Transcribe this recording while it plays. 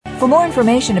For more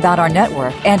information about our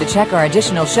network and to check our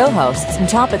additional show hosts and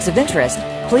topics of interest,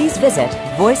 please visit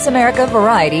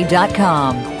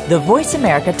voiceamericavariety.com. The Voice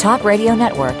America Talk Radio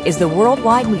Network is the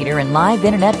worldwide leader in live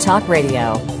Internet talk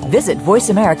radio. Visit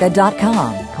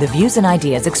voiceamerica.com. The views and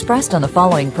ideas expressed on the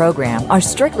following program are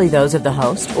strictly those of the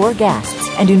host or guests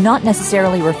and do not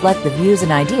necessarily reflect the views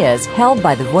and ideas held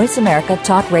by the Voice America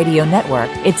Talk Radio Network,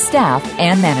 its staff,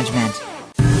 and management.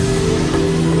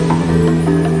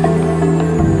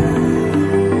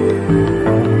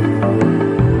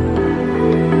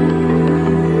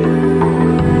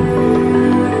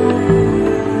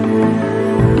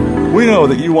 We know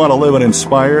that you want to live an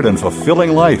inspired and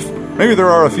fulfilling life. Maybe there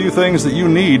are a few things that you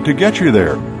need to get you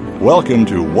there. Welcome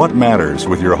to What Matters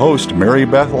with your host, Mary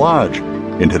Beth Lodge.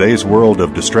 In today's world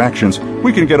of distractions,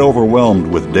 we can get overwhelmed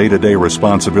with day-to-day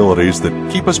responsibilities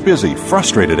that keep us busy,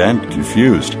 frustrated, and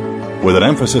confused. With an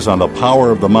emphasis on the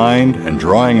power of the mind and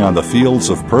drawing on the fields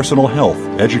of personal health,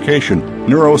 education,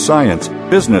 neuroscience,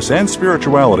 business, and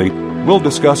spirituality, we'll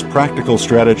discuss practical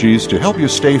strategies to help you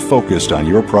stay focused on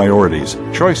your priorities,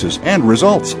 choices, and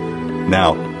results.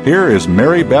 Now, here is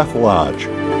Mary Beth Lodge.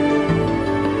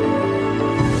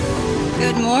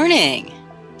 Good morning.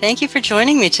 Thank you for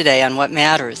joining me today on What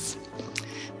Matters.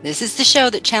 This is the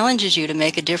show that challenges you to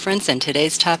make a difference, and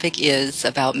today's topic is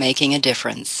about making a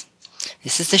difference.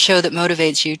 This is the show that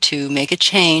motivates you to make a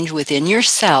change within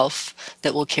yourself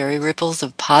that will carry ripples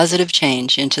of positive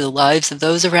change into the lives of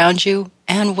those around you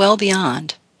and well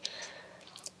beyond.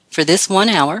 For this 1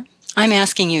 hour, I'm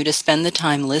asking you to spend the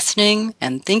time listening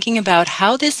and thinking about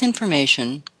how this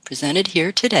information presented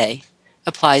here today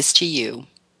applies to you.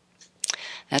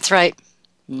 That's right,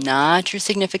 not your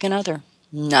significant other,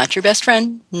 not your best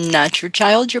friend, not your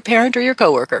child, your parent, or your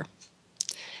coworker.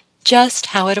 Just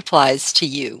how it applies to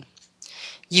you.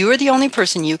 You are the only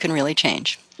person you can really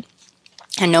change.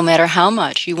 And no matter how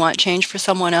much you want change for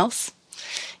someone else,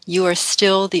 you are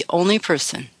still the only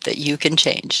person that you can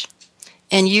change.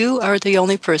 And you are the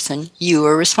only person you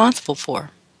are responsible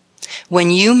for. When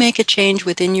you make a change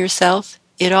within yourself,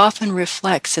 it often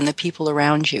reflects in the people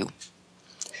around you.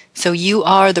 So you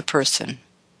are the person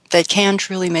that can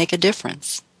truly make a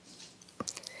difference.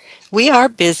 We are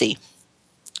busy.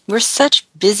 We're such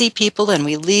busy people and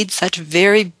we lead such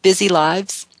very busy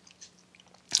lives.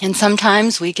 And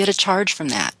sometimes we get a charge from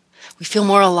that. We feel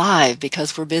more alive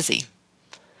because we're busy.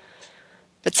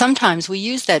 But sometimes we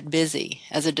use that busy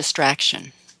as a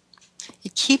distraction.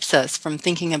 It keeps us from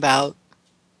thinking about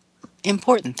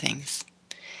important things.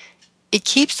 It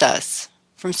keeps us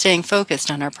from staying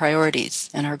focused on our priorities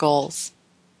and our goals.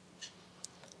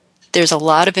 There's a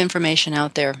lot of information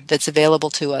out there that's available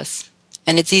to us,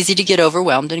 and it's easy to get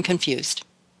overwhelmed and confused.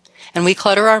 And we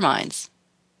clutter our minds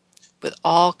with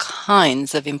all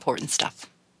kinds of important stuff.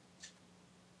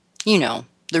 You know,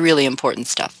 the really important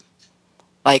stuff.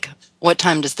 Like, what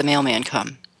time does the mailman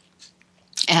come?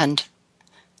 And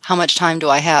how much time do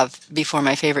I have before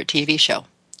my favorite TV show?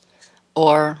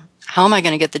 Or how am I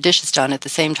going to get the dishes done at the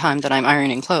same time that I'm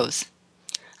ironing clothes?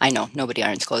 I know, nobody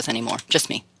irons clothes anymore,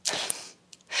 just me.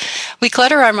 We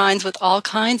clutter our minds with all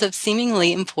kinds of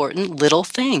seemingly important little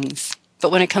things.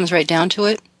 But when it comes right down to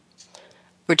it,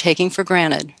 we're taking for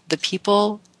granted the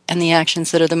people and the actions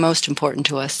that are the most important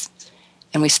to us.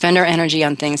 And we spend our energy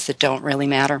on things that don't really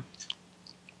matter.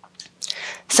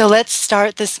 So let's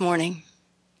start this morning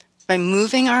by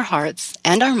moving our hearts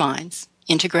and our minds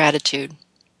into gratitude.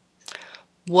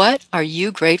 What are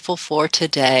you grateful for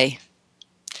today?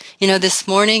 You know, this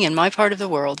morning in my part of the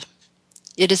world,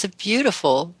 it is a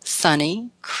beautiful, sunny,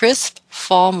 crisp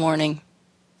fall morning.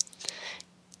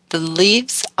 The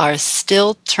leaves are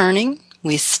still turning.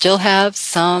 We still have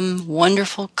some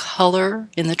wonderful color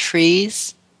in the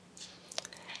trees.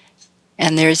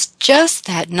 And there's just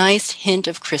that nice hint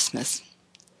of Christmas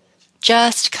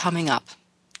just coming up.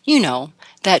 You know,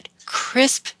 that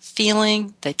crisp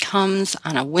feeling that comes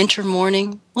on a winter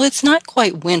morning. Well, it's not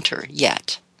quite winter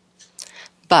yet.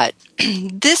 But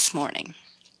this morning,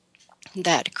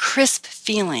 that crisp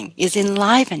feeling is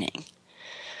enlivening.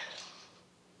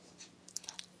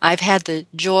 I've had the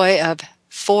joy of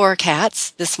 4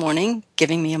 cats this morning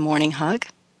giving me a morning hug.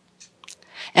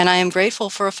 And I am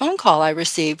grateful for a phone call I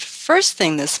received first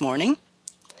thing this morning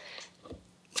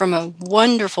from a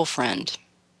wonderful friend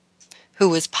who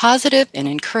was positive and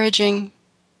encouraging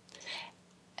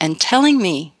and telling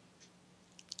me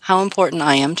how important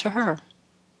I am to her.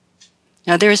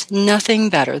 Now, there's nothing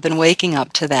better than waking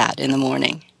up to that in the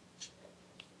morning.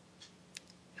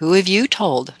 Who have you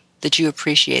told that you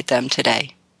appreciate them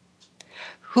today?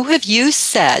 Who have you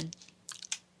said,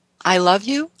 I love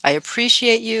you, I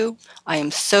appreciate you, I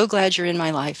am so glad you're in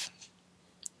my life?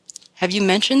 Have you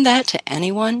mentioned that to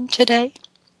anyone today?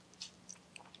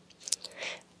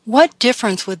 What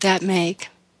difference would that make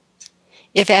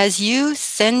if, as you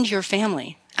send your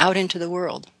family out into the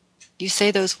world, you say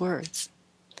those words?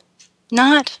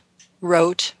 Not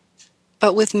rote,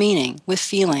 but with meaning, with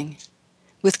feeling,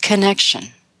 with connection.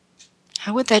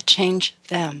 How would that change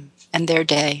them and their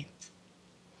day?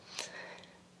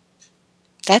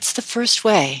 That's the first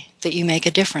way that you make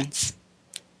a difference,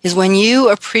 is when you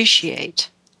appreciate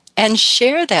and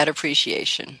share that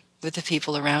appreciation with the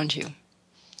people around you.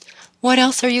 What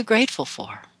else are you grateful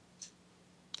for?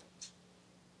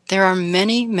 There are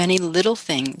many, many little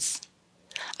things.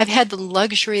 I've had the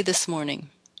luxury this morning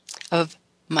of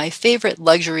my favorite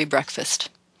luxury breakfast.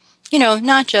 You know,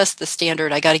 not just the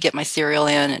standard, I got to get my cereal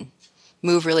in and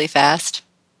move really fast.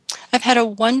 I've had a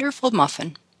wonderful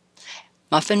muffin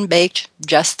baked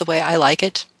just the way I like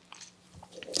it,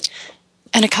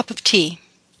 and a cup of tea.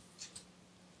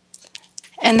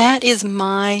 And that is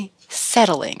my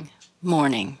settling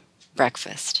morning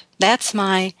breakfast. This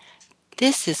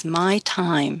is my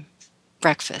time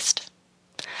breakfast.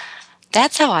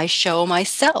 That's how I show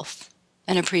myself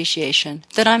an appreciation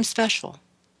that I'm special,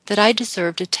 that I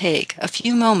deserve to take a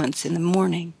few moments in the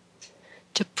morning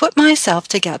to put myself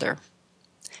together,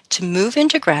 to move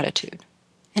into gratitude,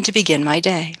 and to begin my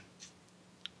day.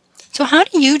 So how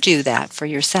do you do that for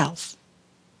yourself?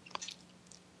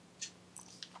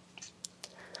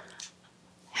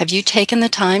 Have you taken the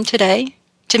time today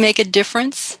to make a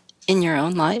difference in your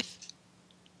own life?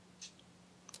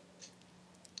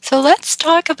 So let's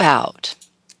talk about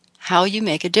how you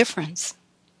make a difference.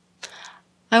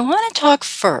 I want to talk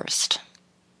first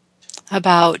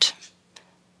about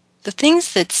the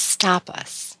things that stop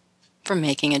us from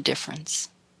making a difference.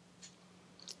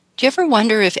 Do you ever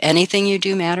wonder if anything you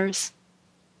do matters?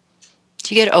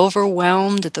 Do you get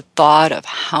overwhelmed at the thought of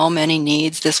how many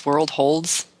needs this world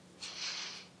holds?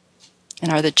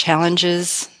 And are the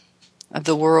challenges of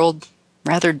the world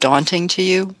rather daunting to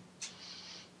you?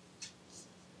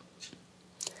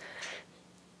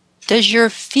 Does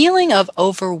your feeling of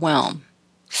overwhelm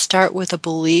start with a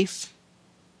belief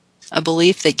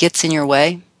that gets in your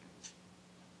way?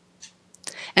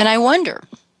 And I wonder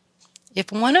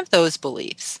if one of those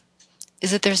beliefs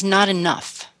is that there's not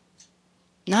enough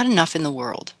in the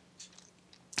world.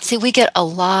 See, we get a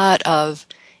lot of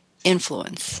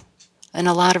influence and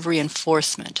a lot of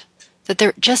reinforcement that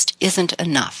there just isn't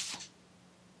enough.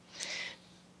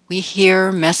 We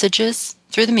hear messages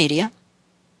through the media.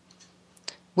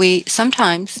 We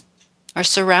sometimes are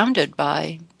surrounded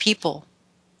by people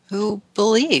who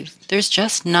believe there's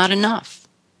just not enough.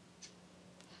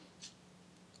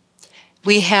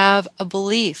 We have a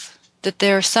belief that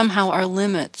there somehow are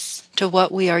limits to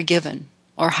what we are given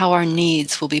or how our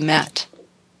needs will be met.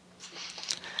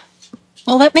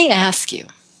 Well, let me ask you,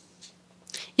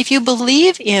 if you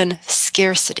believe in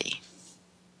scarcity,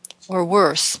 or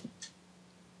worse,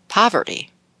 poverty,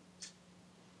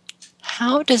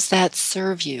 how does that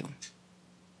serve you?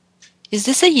 Is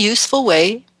this a useful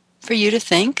way for you to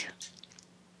think?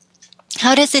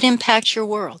 How does it impact your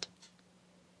world?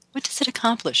 What does it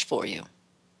accomplish for you?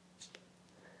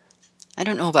 I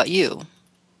don't know about you,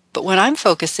 but when I'm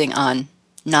focusing on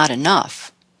not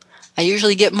enough, I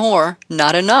usually get more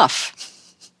not enough.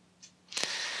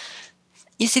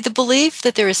 You see, the belief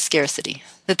that there is scarcity,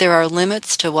 that there are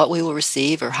limits to what we will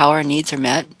receive or how our needs are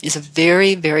met, is a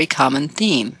very, very common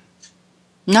theme.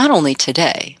 Not only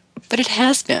today, but it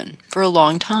has been for a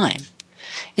long time.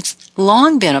 It's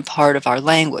long been a part of our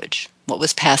language, what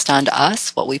was passed on to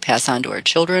us, what we pass on to our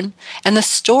children, and the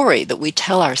story that we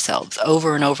tell ourselves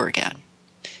over and over again.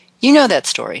 You know that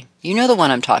story. You know the one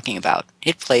I'm talking about.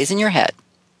 It plays in your head.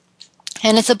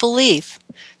 And it's a belief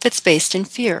that's based in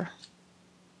fear.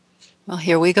 Well,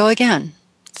 here we go again.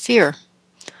 Fear.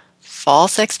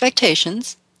 False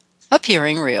expectations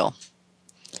appearing real.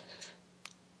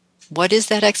 What is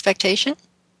that expectation?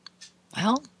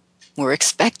 Well, we're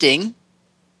expecting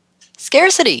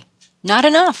scarcity, not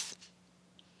enough.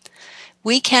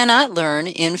 We cannot learn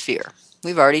in fear.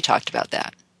 We've already talked about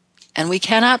that. And we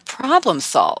cannot problem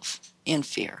solve in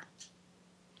fear.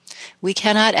 We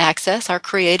cannot access our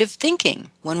creative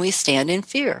thinking when we stand in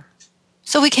fear.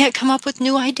 So we can't come up with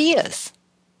new ideas.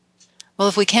 Well,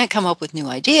 if we can't come up with new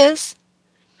ideas,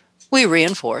 we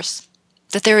reinforce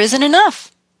that there isn't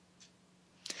enough.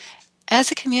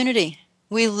 As a community,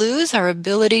 we lose our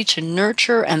ability to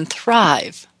nurture and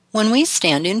thrive when we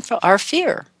stand in our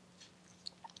fear.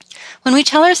 When we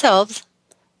tell ourselves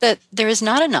that there is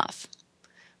not enough,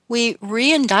 we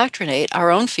re-indoctrinate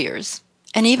our own fears,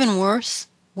 and even worse,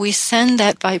 we send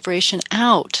that vibration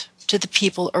out to the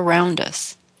people around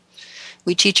us.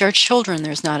 We teach our children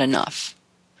there's not enough.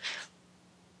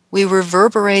 We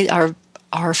reverberate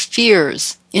our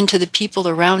fears into the people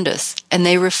around us, and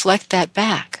they reflect that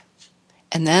back.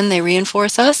 And then they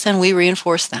reinforce us, and we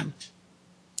reinforce them.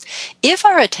 If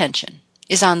our attention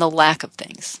is on the lack of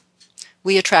things,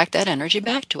 we attract that energy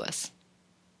back to us.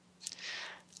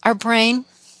 Our brain,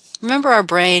 remember our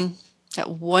brain, that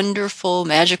wonderful,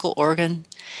 magical organ?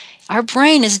 Our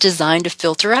brain is designed to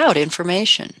filter out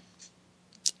information.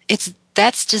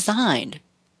 That's designed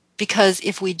because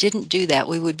if we didn't do that,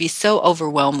 we would be so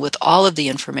overwhelmed with all of the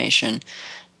information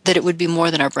that it would be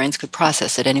more than our brains could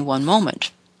process at any one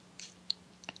moment.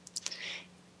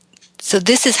 So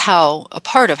this is a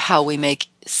part of how we make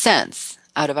sense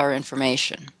out of our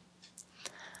information.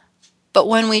 But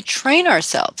when we train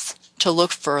ourselves to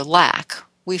look for lack,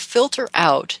 we filter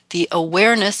out the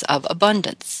awareness of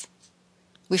abundance.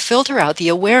 We filter out the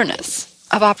awareness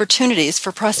of opportunities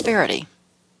for prosperity.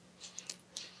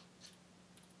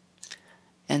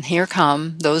 And here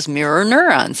come those mirror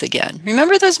neurons again.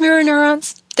 Remember those mirror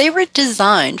neurons? They were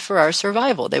designed for our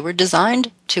survival. They were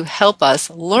designed to help us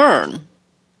learn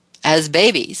as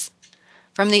babies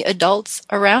from the adults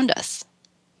around us.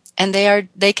 And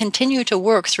they continue to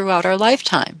work throughout our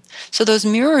lifetime. So those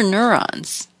mirror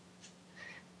neurons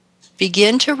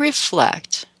begin to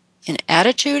reflect in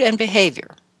attitude and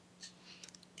behavior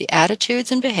the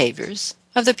attitudes and behaviors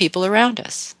of the people around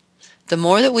us. The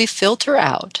more that we filter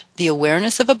out the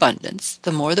awareness of abundance,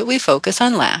 the more that we focus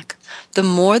on lack, the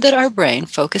more that our brain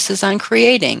focuses on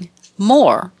creating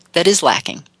more that is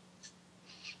lacking.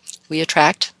 We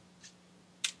attract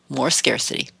more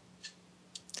scarcity.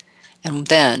 And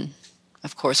then,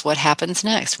 of course, what happens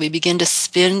next? We begin to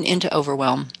spin into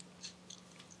overwhelm.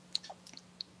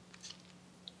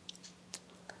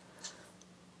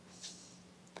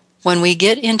 When we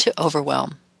get into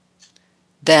overwhelm,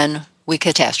 then we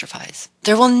catastrophize.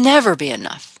 There will never be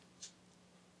enough.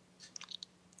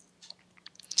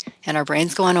 And our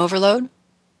brains go on overload.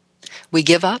 We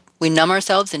give up. We numb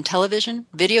ourselves in television,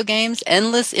 video games,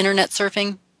 endless internet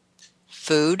surfing,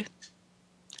 food.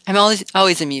 I'm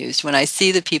always amused when I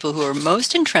see the people who are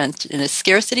most entrenched in a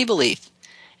scarcity belief,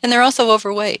 and they're also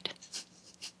overweight.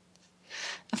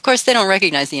 Of course, they don't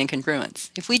recognize the incongruence.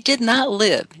 If we did not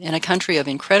live in a country of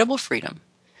incredible freedom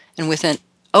and with an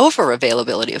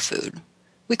over-availability of food,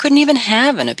 we couldn't even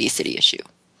have an obesity issue.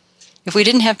 If we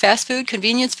didn't have fast food,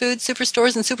 convenience food,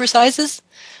 superstores, and supersizes,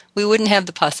 we wouldn't have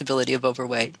the possibility of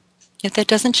overweight. Yet that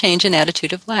doesn't change an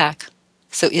attitude of lack.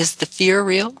 So is the fear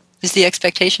real? Is the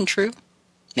expectation true?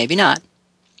 Maybe not.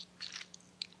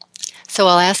 So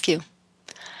I'll ask you,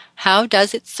 how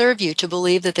does it serve you to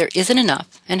believe that there isn't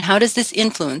enough, and how does this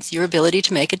influence your ability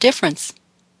to make a difference?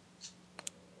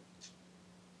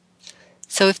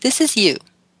 So if this is you,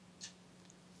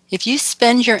 if you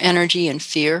spend your energy in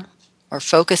fear or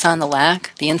focus on the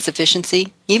lack, the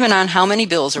insufficiency, even on how many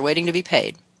bills are waiting to be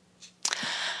paid,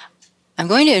 I'm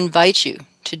going to invite you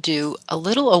to do a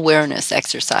little awareness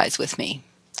exercise with me.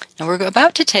 Now we're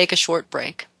about to take a short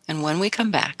break, and when we come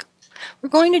back, we're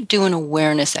going to do an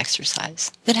awareness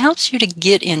exercise that helps you to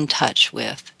get in touch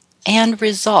with and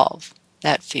resolve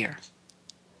that fear.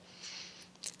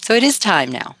 So it is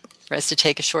time now for us to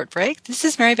take a short break. This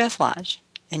is Mary Beth Lodge,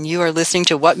 and you are listening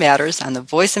to What Matters on the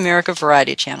Voice America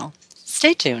Variety Channel.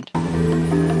 Stay tuned.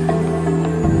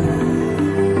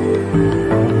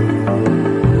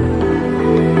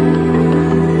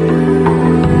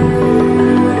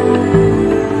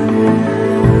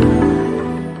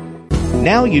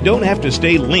 Now you don't have to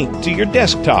stay linked to your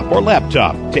desktop or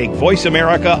laptop. Take Voice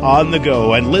America on the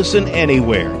go and listen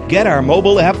anywhere. Get our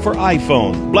mobile app for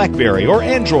iPhone, BlackBerry, or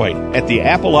Android at the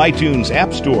Apple iTunes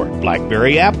App Store,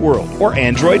 BlackBerry App World, or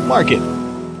Android Market.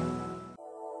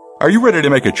 Are you ready to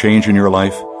make a change in your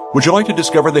life? Would you like to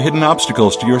discover the hidden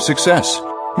obstacles to your success?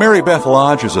 Mary Beth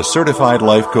Lodge is a certified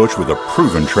life coach with a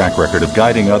proven track record of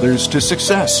guiding others to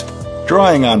success.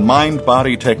 Drawing on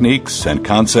mind-body techniques and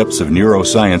concepts of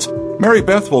neuroscience, Mary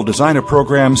Beth will design a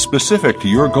program specific to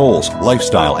your goals,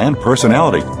 lifestyle, and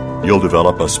personality. You'll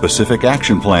develop a specific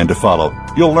action plan to follow.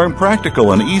 You'll learn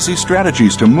practical and easy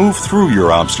strategies to move through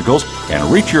your obstacles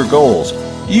and reach your goals.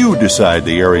 You decide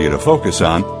the area to focus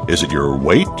on. Is it your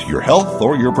weight, your health,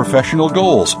 or your professional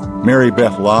goals? Mary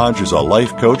Beth Lodge is a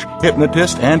life coach,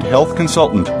 hypnotist, and health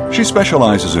consultant. She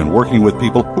specializes in working with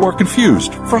people who are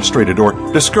confused, frustrated, or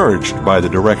discouraged by the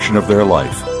direction of their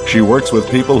life. She works with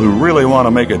people who really want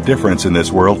to make a difference in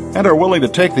this world and are willing to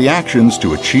take the actions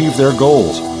to achieve their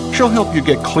goals. She'll help you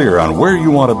get clear on where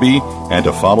you want to be and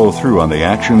to follow through on the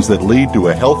actions that lead to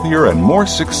a healthier and more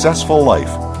successful life.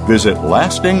 Visit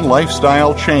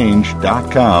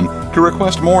lastinglifestylechange.com to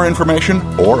request more information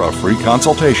or a free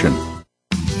consultation.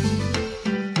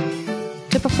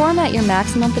 To perform at your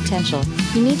maximum potential,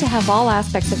 you need to have all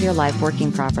aspects of your life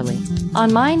working properly.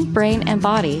 On Mind, Brain, and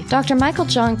Body, Dr. Michael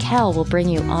John Kell will bring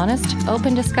you honest,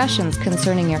 open discussions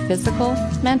concerning your physical,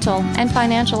 mental, and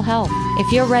financial health.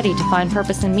 If you're ready to find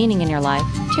purpose and meaning in your life,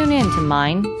 tune in to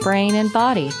Mind, Brain, and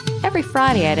Body every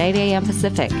Friday at 8 a.m.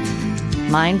 Pacific.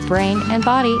 Mind, Brain, and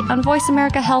Body on Voice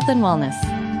America Health and Wellness.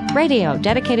 Radio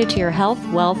dedicated to your health,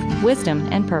 wealth, wisdom,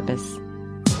 and purpose.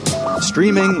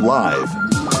 Streaming live,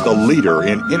 the leader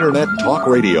in Internet Talk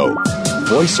Radio,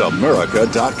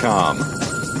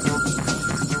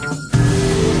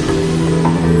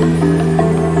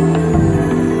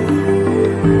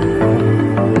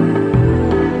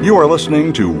 You are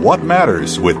listening to What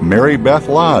Matters with Mary Beth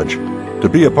Lodge. To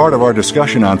be a part of our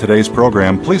discussion on today's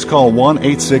program, please call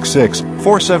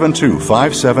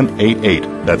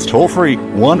 1-866-472-5788. That's toll-free,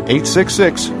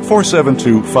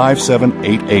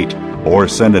 1-866-472-5788. Or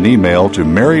send an email to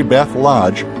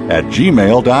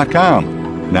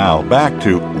marybethlodge@gmail.com. Now, back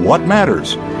to What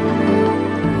Matters.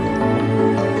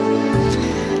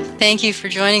 Thank you for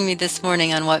joining me this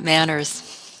morning on What Matters.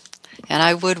 And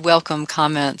I would welcome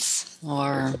comments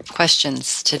or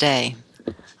questions today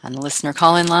on the listener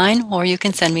call-in line, or you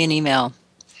can send me an email.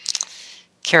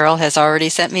 Carol has already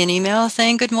sent me an email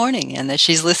saying good morning and that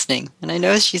she's listening, and I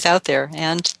know she's out there.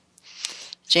 And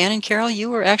Jan and Carol,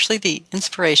 you were actually the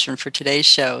inspiration for today's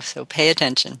show, so pay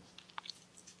attention.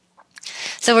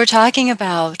 So we're talking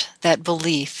about that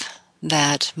belief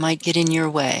that might get in your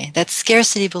way, that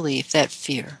scarcity belief, that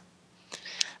fear.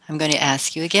 I'm going to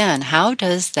ask you again, how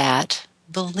does that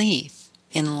belief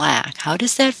in lack, how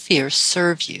does that fear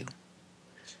serve you?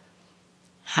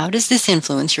 How does this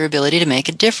influence your ability to make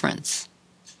a difference?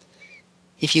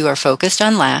 If you are focused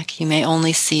on lack, you may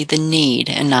only see the need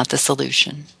and not the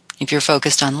solution. If you're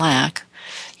focused on lack,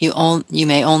 you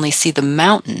may only see the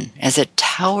mountain as it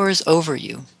towers over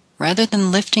you, rather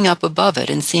than lifting up above it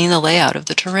and seeing the layout of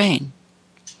the terrain.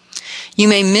 You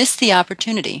may miss the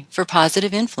opportunity for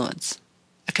positive influence,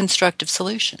 a constructive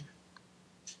solution.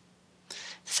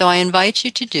 So I invite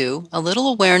you to do a little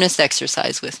awareness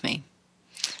exercise with me.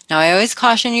 Now, I always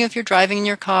caution you, if you're driving in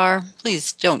your car,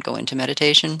 please don't go into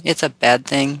meditation. It's a bad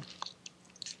thing.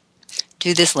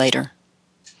 Do this later.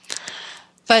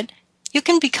 But you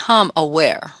can become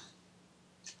aware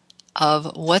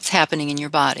of what's happening in your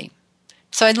body.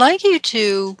 So I'd like you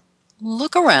to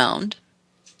look around,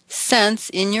 sense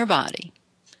in your body.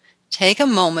 Take a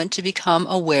moment to become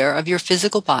aware of your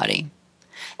physical body,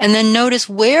 and then notice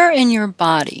where in your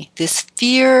body this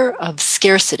fear of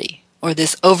scarcity or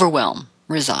this overwhelm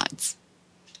resides.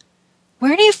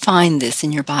 Where do you find this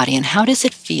in your body, and how does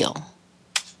it feel?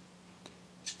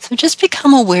 So just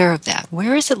become aware of that.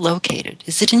 Where is it located?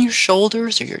 Is it in your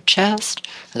shoulders or your chest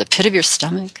or the pit of your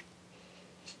stomach?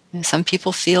 Some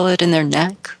people feel it in their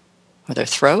neck or their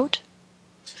throat.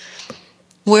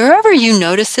 Wherever you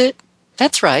notice it,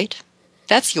 that's right.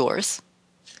 That's yours.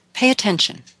 Pay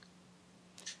attention.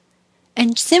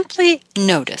 And simply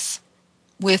notice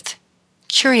with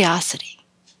curiosity.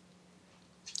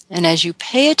 And as you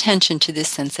pay attention to this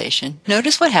sensation,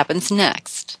 notice what happens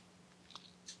next.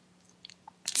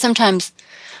 Sometimes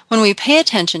when we pay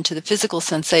attention to the physical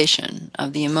sensation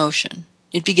of the emotion,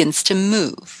 it begins to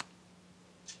move.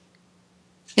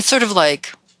 It's sort of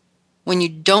like when you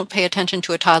don't pay attention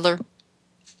to a toddler,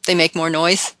 they make more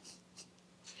noise.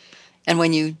 And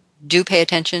when you do pay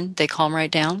attention, they calm right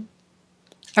down.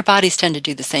 Our bodies tend to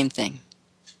do the same thing.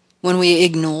 When we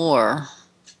ignore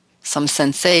some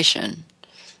sensation,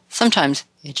 sometimes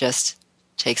it just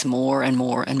takes more and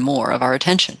more and more of our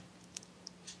attention.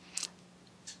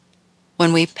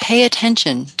 When we pay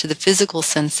attention to the physical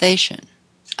sensation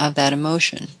of that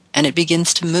emotion and it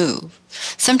begins to move,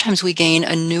 sometimes we gain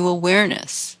a new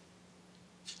awareness.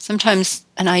 Sometimes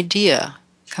an idea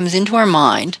comes into our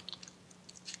mind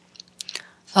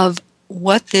of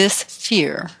what this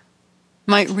fear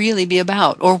might really be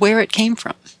about, or where it came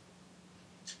from,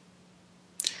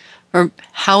 or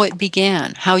how it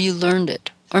began, how you learned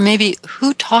it, or maybe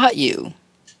who taught you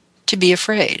to be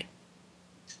afraid.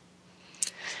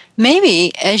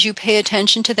 Maybe as you pay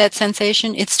attention to that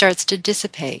sensation, it starts to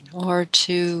dissipate or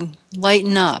to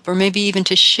lighten up, or maybe even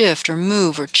to shift or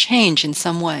move or change in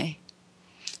some way.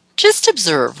 Just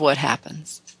observe what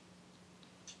happens.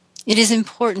 It is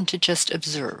important to just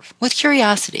observe with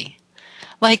curiosity,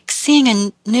 like seeing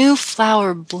a new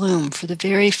flower bloom for the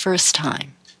very first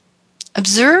time.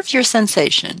 Observe your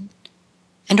sensation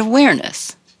and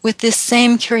awareness with this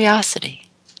same curiosity.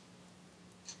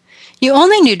 You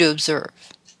only need to observe.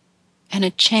 and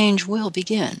a change will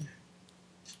begin.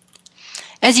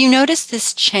 As you notice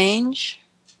this change,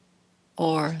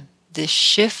 or this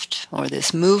shift, or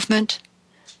this movement,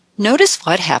 notice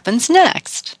what happens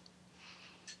next.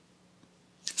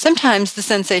 Sometimes the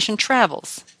sensation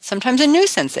travels. Sometimes a new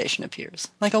sensation appears,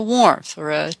 like a warmth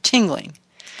or a tingling.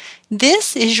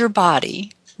 This is your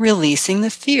body releasing the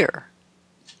fear.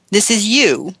 This is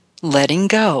you letting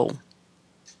go.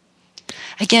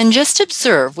 Again, just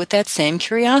observe with that same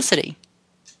curiosity.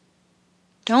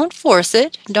 Don't force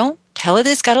it. Don't tell it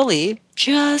it's got to leave.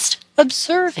 Just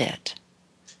observe it.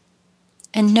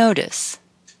 And notice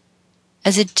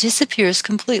as it disappears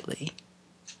completely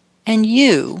and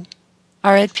you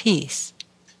are at peace.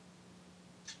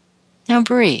 Now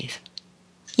breathe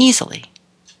easily.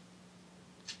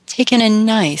 Take in a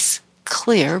nice,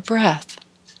 clear breath.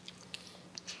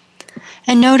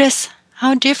 And notice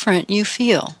how different you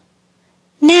feel.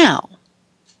 Now,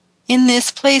 in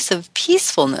this place of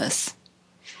peacefulness,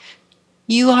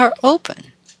 you are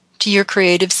open to your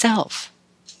creative self.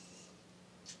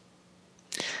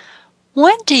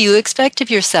 What do you expect of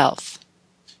yourself?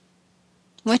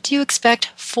 What do you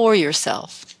expect for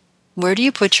yourself? Where do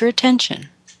you put your attention?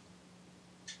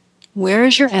 Where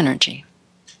is your energy?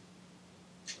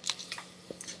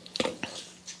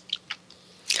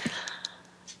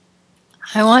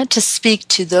 I want to speak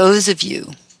to those of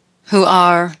you who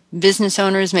are business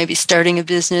owners, maybe starting a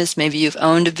business, maybe you've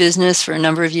owned a business for a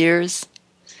number of years.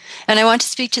 And I want to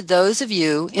speak to those of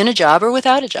you in a job or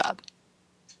without a job.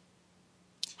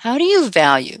 How do you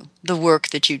value the work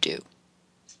that you do?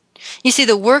 You see,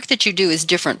 the work that you do is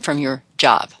different from your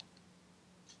job.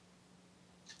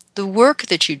 The work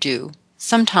that you do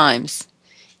sometimes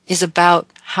is about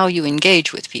how you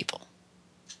engage with people.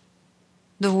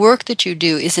 The work that you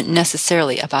do isn't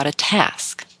necessarily about a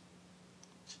task.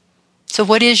 So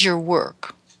what is your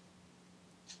work?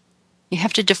 You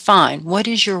have to define what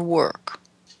is your work.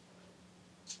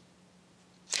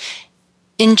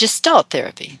 In Gestalt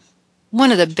therapy,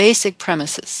 one of the basic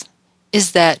premises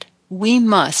is that we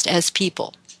must, as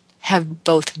people, have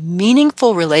both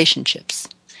meaningful relationships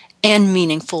and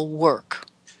meaningful work.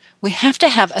 We have to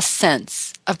have a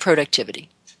sense of productivity,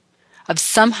 of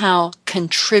somehow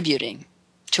contributing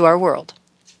to our world.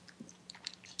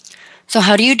 So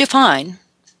how do you define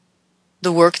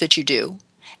the work that you do,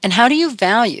 and how do you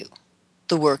value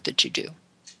the work that you do? Do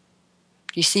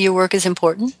you see your work as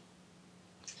important?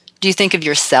 Do you think of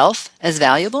yourself as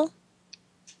valuable?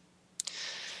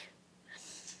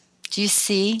 Do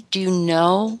you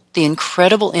know the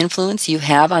incredible influence you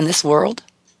have on this world?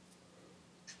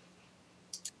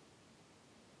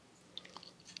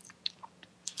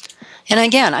 And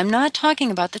again, I'm not talking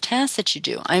about the tasks that you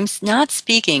do. I'm not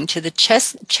speaking to the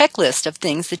checklist of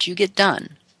things that you get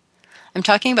done. I'm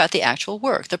talking about the actual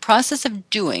work, the process of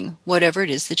doing whatever it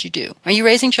is that you do. Are you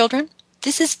raising children?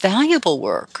 This is valuable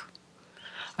work.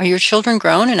 Are your children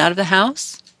grown and out of the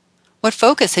house? What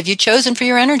focus have you chosen for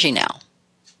your energy now?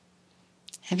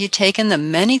 Have you taken the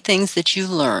many things that you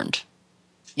learned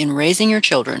in raising your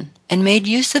children and made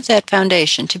use of that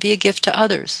foundation to be a gift to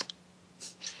others?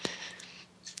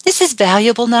 This is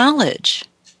valuable knowledge.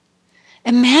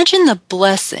 Imagine the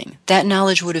blessing that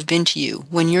knowledge would have been to you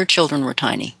when your children were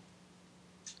tiny.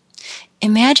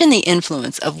 Imagine the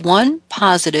influence of one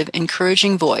positive,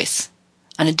 encouraging voice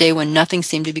on a day when nothing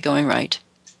seemed to be going right.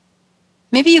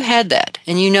 Maybe you had that,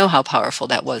 and you know how powerful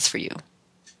that was for you.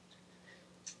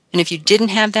 And if you didn't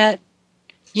have that,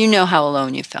 you know how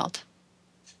alone you felt.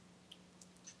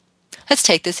 Let's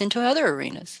take this into other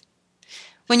arenas.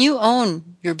 When you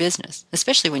own your business,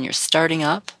 especially when you're starting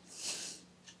up,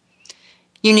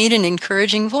 you need an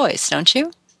encouraging voice, don't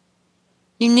you?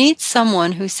 You need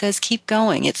someone who says, keep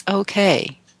going, it's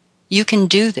okay. You can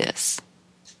do this.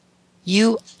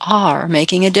 You are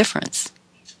making a difference.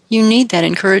 You need that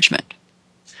encouragement.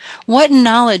 What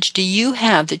knowledge do you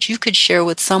have that you could share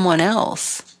with someone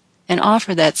else and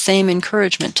offer that same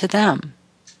encouragement to them?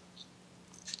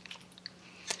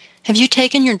 Have you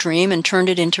taken your dream and turned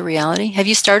it into reality? Have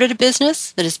you started a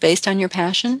business that is based on your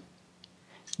passion?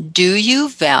 Do you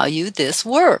value this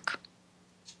work?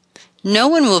 No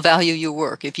one will value your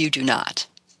work if you do not.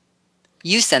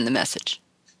 You send the message.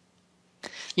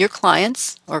 Your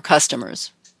clients or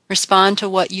customers respond to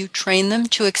what you train them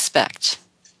to expect.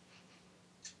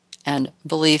 And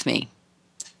believe me,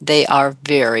 they are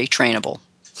very trainable.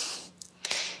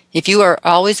 If you are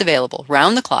always available,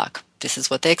 round the clock, this is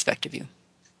what they expect of you.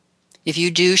 If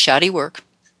you do shoddy work,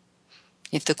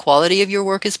 if the quality of your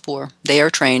work is poor, they are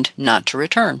trained not to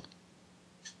return.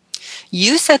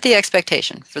 You set the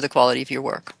expectation for the quality of your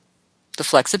work, the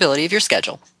flexibility of your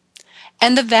schedule,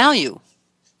 and the value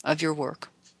of your work.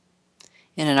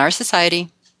 And in our society,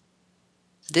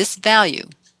 this value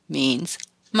means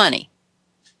money.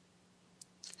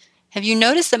 Have you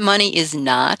noticed that money is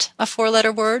not a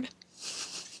four-letter word?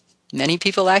 Many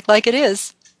people act like it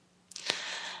is.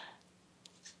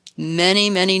 Many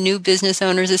new business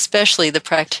owners, especially the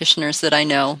practitioners that I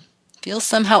know, feel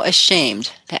somehow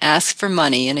ashamed to ask for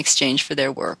money in exchange for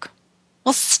their work.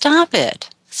 Well, stop it.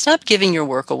 Stop giving your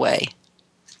work away.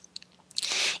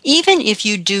 Even if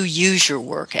you do use your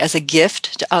work as a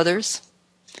gift to others,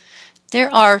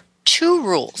 there are two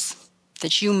rules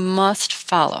that you must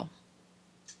follow.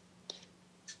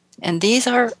 And these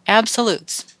are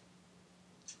absolutes.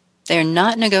 They are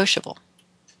not negotiable.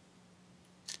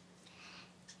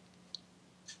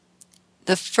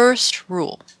 The first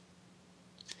rule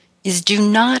is do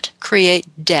not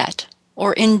create debt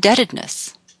or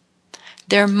indebtedness.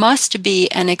 There must be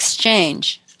an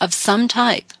exchange of some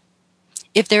type.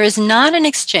 If there is not an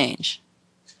exchange,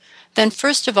 then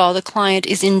first of all, the client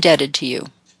is indebted to you.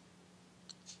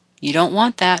 You don't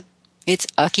want that. It's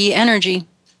ucky energy.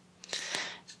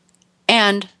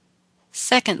 And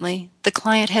secondly, the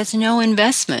client has no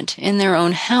investment in their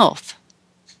own health.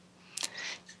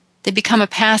 They become a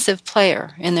passive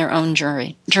player in their own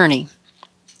journey.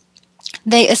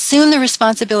 They assume the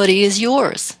responsibility is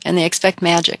yours, and they expect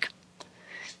magic.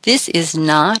 This is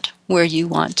not where you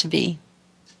want to be.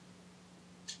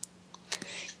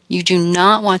 You do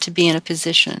not want to be in a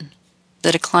position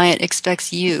that a client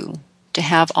expects you to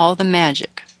have all the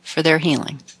magic for their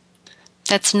healing.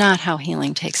 That's not how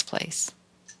healing takes place.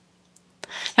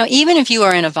 Now, even if you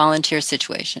are in a volunteer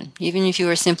situation, even if you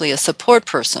are simply a support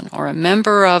person or a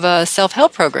member of a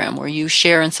self-help program where you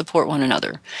share and support one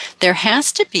another, there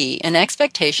has to be an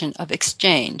expectation of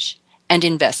exchange and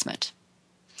investment.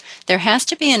 There has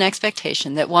to be an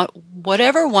expectation that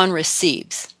whatever one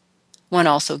receives, one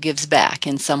also gives back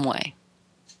in some way.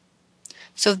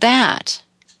 So that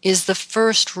is the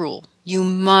first rule you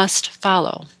must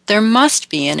follow. There must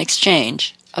be an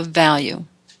exchange of value.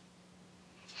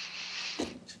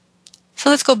 So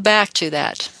let's go back to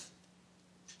that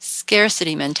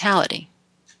scarcity mentality.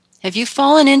 Have you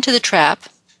fallen into the trap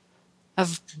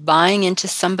of buying into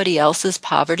somebody else's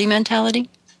poverty mentality?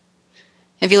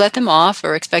 Have you let them off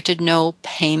or expected no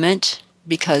payment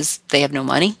because they have no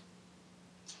money?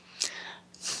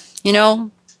 You know,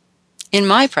 in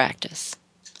my practice,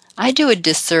 I do a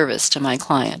disservice to my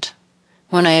client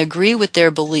when I agree with their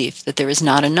belief that there is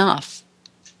not enough.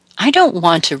 I don't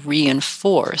want to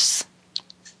reinforce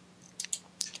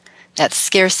that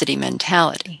scarcity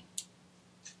mentality.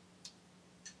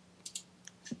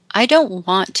 I don't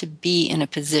want to be in a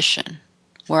position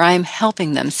where I'm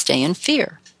helping them stay in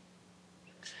fear.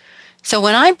 So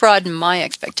when I broaden my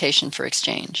expectation for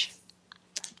exchange,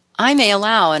 I may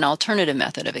allow an alternative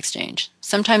method of exchange.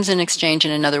 Sometimes an exchange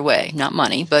in another way, not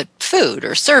money, but food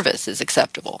or service is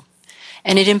acceptable.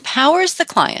 And it empowers the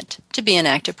client to be an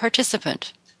active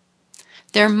participant.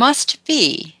 There must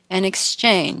be an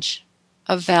exchange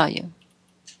of value.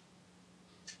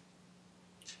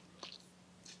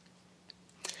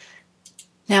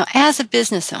 Now, as a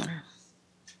business owner,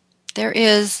 there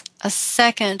is a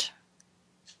second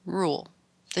rule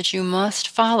that you must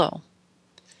follow.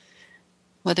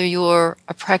 Whether you're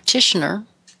a practitioner,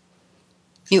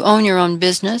 you own your own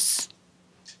business,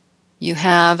 you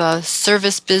have a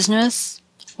service business,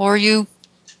 or you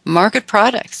market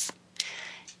products.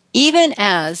 Even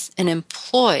as an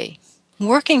employee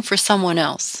working for someone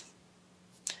else,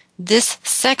 this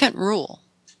second rule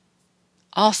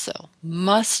also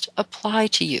must apply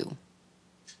to you.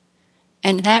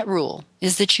 And that rule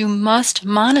is that you must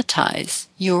monetize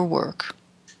your work.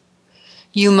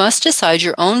 You must decide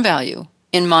your own value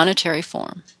in monetary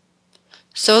form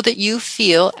so that you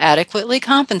feel adequately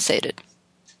compensated.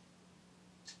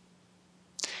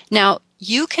 Now,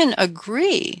 you can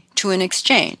agree to an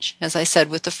exchange, as I said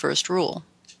with the first rule,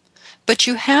 but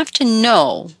you have to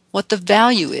know what the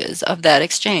value is of that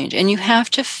exchange, and you have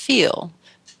to feel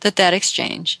that that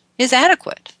exchange is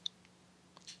adequate.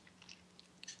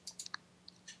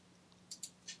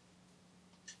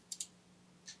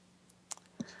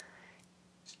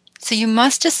 So you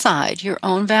must decide your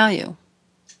own value.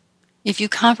 If you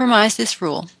compromise this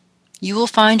rule, you will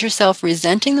find yourself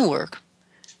resenting the work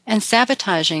and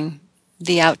sabotaging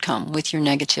the outcome with your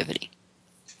negativity.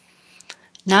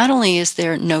 Not only is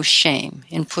there no shame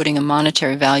in putting a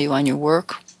monetary value on your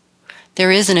work, there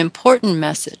is an important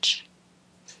message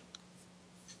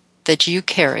that you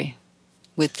carry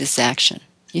with this action.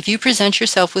 If you present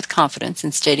yourself with confidence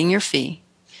in stating your fee,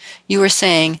 you are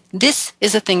saying, this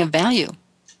is a thing of value.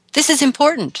 This is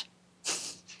important.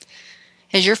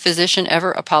 Has your physician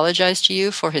ever apologized to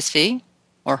you for his fee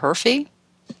or her fee?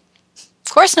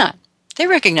 Of course not. They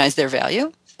recognize their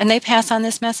value, and they pass on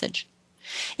this message.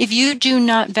 If you do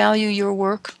not value your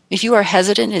work, if you are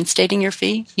hesitant in stating your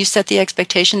fee, you set the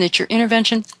expectation that your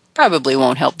intervention probably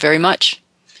won't help very much.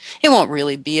 It won't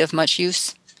really be of much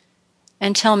use.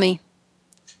 And tell me,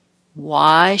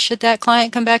 why should that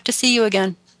client come back to see you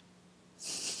again?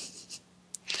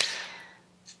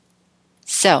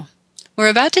 So, we're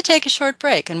about to take a short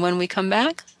break, and when we come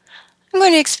back, I'm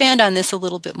going to expand on this a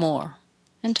little bit more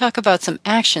and talk about some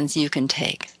actions you can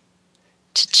take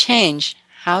to change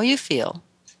how you feel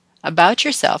about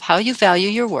yourself, how you value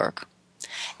your work.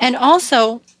 And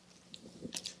also,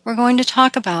 we're going to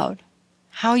talk about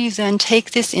how you then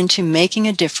take this into making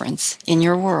a difference in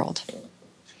your world.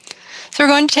 So we're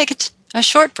going to take a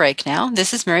short break now.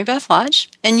 This is Mary Beth Lodge,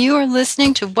 and you are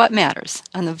listening to What Matters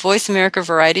on the Voice America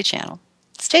Variety Channel.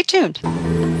 Stay tuned.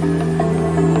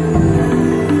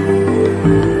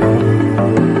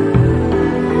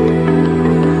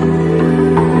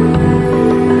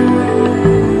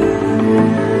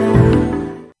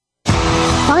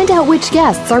 Find out which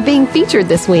guests are being featured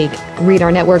this week. Read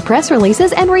our network press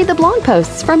releases and read the blog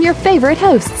posts from your favorite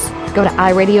hosts. Go to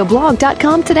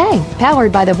iradioblog.com today,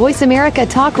 powered by the Voice America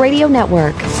Talk Radio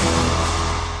Network.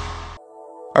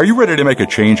 Are you ready to make a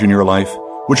change in your life?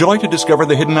 Would you like to discover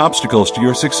the hidden obstacles to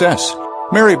your success?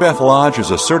 Mary Beth Lodge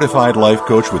is a certified life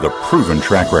coach with a proven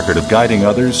track record of guiding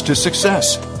others to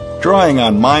success. Drawing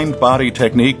on mind-body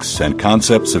techniques and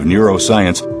concepts of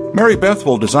neuroscience, Mary Beth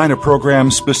will design a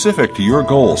program specific to your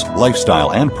goals,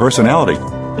 lifestyle, and personality.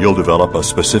 You'll develop a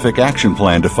specific action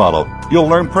plan to follow. You'll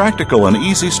learn practical and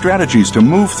easy strategies to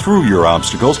move through your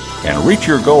obstacles and reach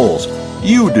your goals.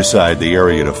 You decide the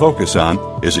area to focus on.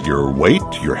 Is it your weight,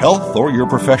 your health, or your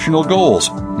professional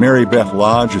goals? Mary Beth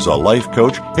Lodge is a life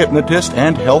coach, hypnotist,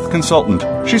 and health consultant.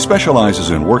 She specializes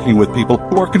in working with people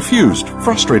who are confused,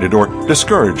 frustrated, or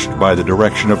discouraged by the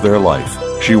direction of their life.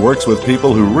 She works with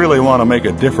people who really want to make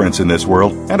a difference in this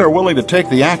world and are willing to take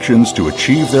the actions to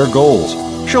achieve their goals.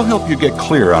 She'll help you get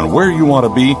clear on where you want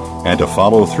to be and to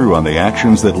follow through on the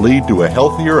actions that lead to a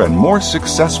healthier and more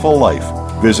successful life.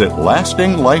 Visit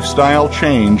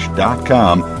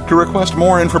lastinglifestylechange.com to request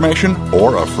more information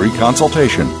or a free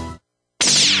consultation.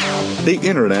 The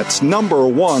Internet's number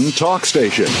one talk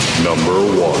station.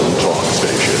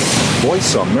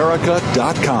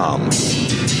 VoiceAmerica.com.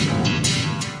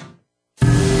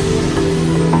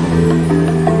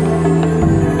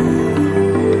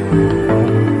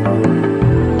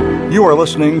 You are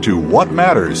listening to What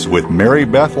Matters with Mary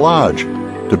Beth Lodge.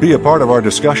 To be a part of our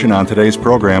discussion on today's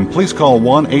program, please call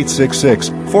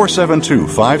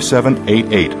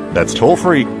 1-866-472-5788. That's toll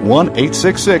free,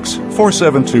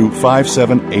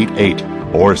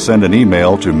 1-866-472-5788. Or send an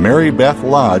email to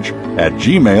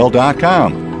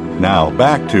marybethlodge@gmail.com. Now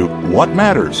back to What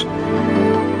Matters.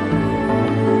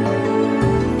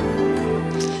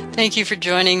 Thank you for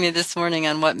joining me this morning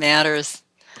on What Matters.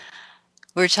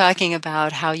 We're talking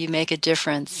about how you make a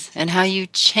difference and how you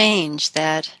change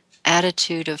that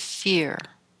attitude of fear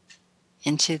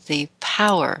into the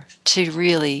power to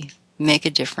really make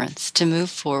a difference, to move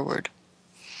forward.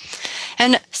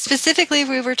 And specifically,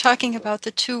 we were talking about the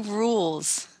two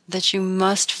rules that you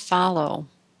must follow.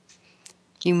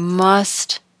 You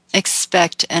must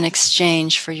expect an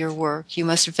exchange for your work. You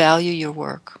must value your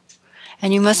work.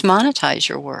 And you must monetize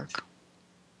your work.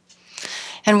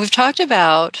 And we've talked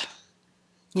about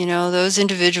those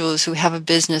individuals who have a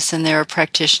business and they're a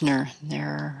practitioner.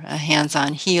 They're a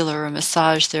hands-on healer, a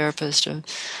massage therapist, a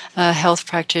health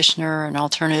practitioner, an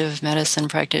alternative medicine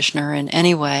practitioner in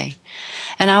any way.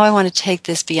 And now I want to take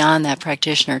this beyond that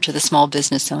practitioner to the small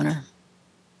business owner.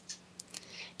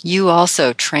 You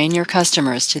also train your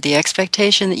customers to the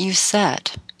expectation that you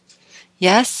set.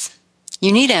 Yes,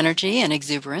 you need energy and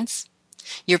exuberance.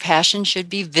 Your passion should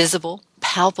be visible,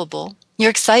 palpable. Your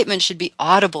excitement should be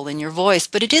audible in your voice,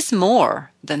 but it is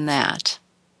more than that.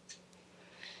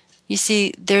 You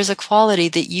see, there's a quality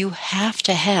that you have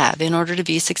to have in order to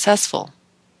be successful,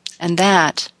 and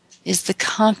that is the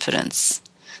confidence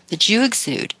that you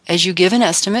exude as you give an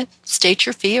estimate, state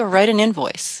your fee, or write an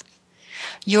invoice.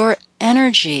 Your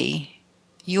energy,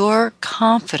 your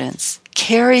confidence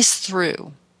carries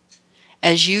through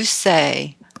as you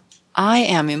say, I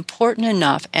am important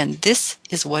enough, and this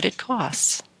is what it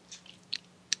costs.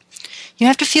 You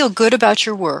have to feel good about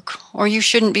your work, or you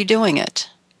shouldn't be doing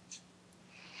it.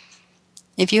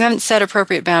 If you haven't set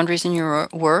appropriate boundaries in your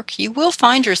work, you will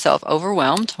find yourself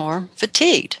overwhelmed or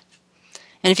fatigued.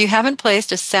 And if you haven't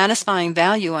placed a satisfying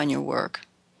value on your work,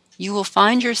 you will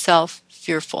find yourself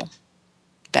fearful,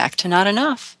 back to not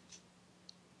enough.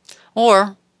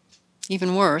 Or,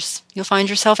 even worse, you'll find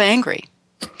yourself angry.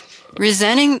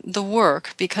 resenting the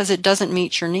work because it doesn't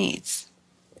meet your needs.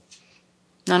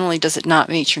 Not only does it not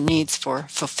meet your needs for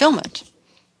fulfillment,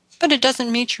 but it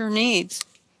doesn't meet your needs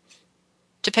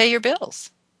to pay your bills.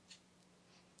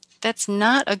 That's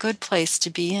not a good place to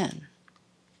be in.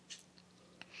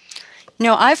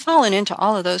 I've fallen into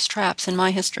all of those traps in my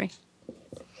history.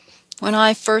 When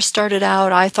I first started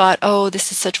out, I thought, oh,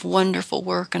 this is such wonderful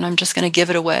work, and I'm just going to give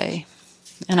it away.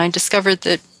 And I discovered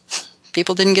that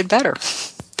people didn't get better.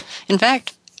 In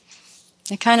fact,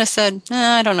 they kind of said,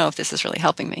 I don't know if this is really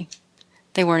helping me.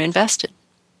 They weren't invested.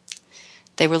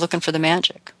 They were looking for the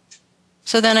magic.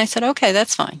 So then I said, okay,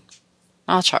 that's fine.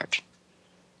 I'll charge.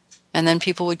 And then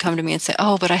people would come to me and say,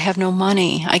 oh, but I have no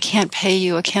money. I can't pay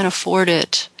you. I can't afford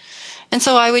it. And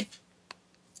so I would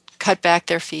cut back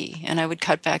their fee, and I would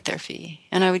cut back their fee,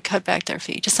 and I would cut back their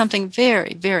fee to something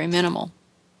very, very minimal.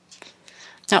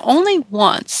 Now, only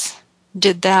once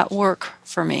did that work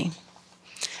for me.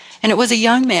 And it was a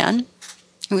young man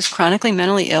who was chronically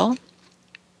mentally ill,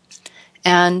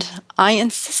 and I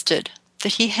insisted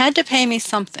that he had to pay me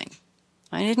something.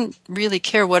 I didn't really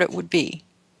care what it would be,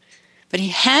 but he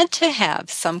had to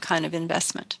have some kind of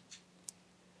investment.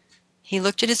 He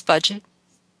looked at his budget.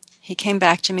 He came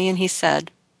back to me and he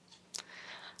said,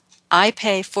 I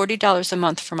pay $40 a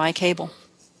month for my cable,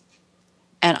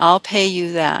 and I'll pay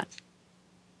you that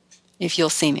if you'll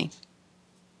see me.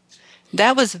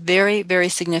 That was very, very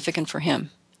significant for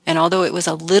him. And although it was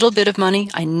a little bit of money,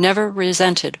 I never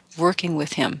resented working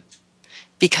with him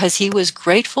because he was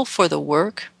grateful for the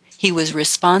work, he was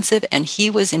responsive, and he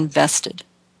was invested.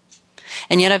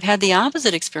 And yet I've had the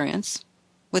opposite experience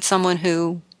with someone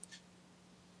who,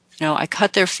 I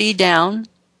cut their fee down,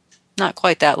 not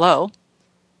quite that low,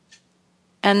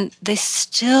 and they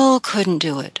still couldn't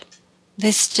do it.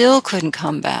 They still couldn't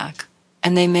come back.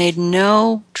 And they made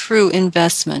no true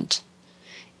investment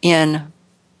in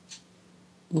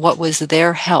what was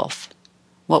their health,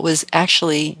 what was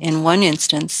actually, in one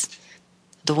instance,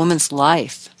 the woman's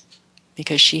life,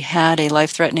 because she had a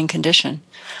life-threatening condition.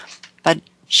 But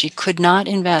she could not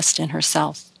invest in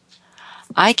herself.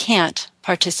 I can't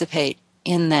participate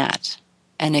in that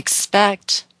and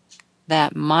expect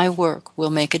that my work will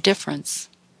make a difference.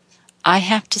 I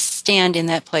have to stand in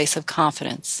that place of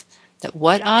confidence that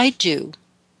what I do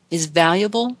is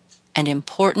valuable and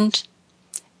important,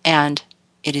 and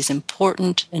it is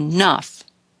important enough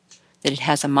that it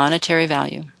has a monetary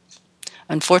value.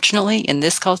 Unfortunately, in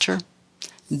this culture,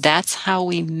 that's how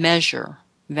we measure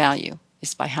value,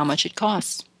 is by how much it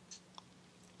costs.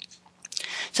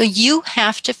 So you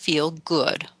have to feel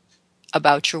good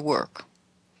about your work.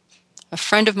 A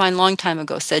friend of mine a long time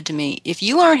ago said to me, if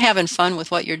you aren't having fun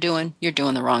with what you're doing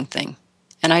the wrong thing.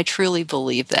 And I truly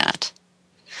believe that.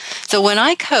 So when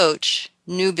I coach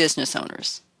new business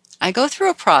owners, I go through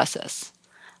a process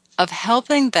of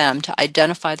helping them to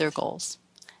identify their goals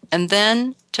and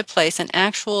then to place an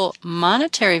actual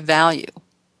monetary value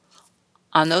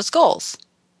on those goals.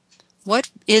 What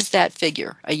is that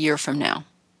figure a year from now?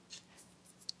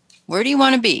 Where do you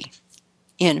want to be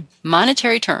in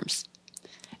monetary terms?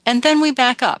 And then we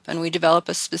back up and we develop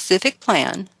a specific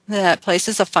plan that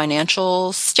places a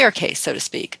financial staircase, so to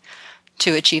speak,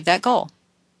 to achieve that goal.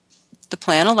 The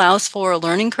plan allows for a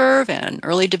learning curve and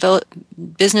early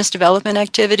business development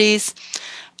activities,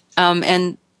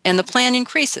 and the plan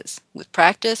increases with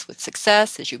practice, with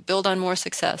success, as you build on more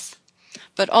success.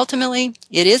 But ultimately,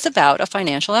 it is about a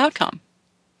financial outcome.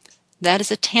 That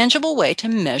is a tangible way to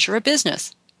measure a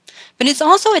business. But it's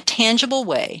also a tangible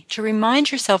way to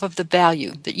remind yourself of the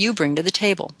value that you bring to the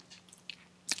table.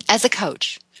 As a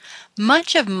coach,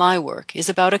 much of my work is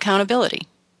about accountability,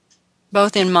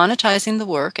 both in monetizing the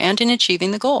work and in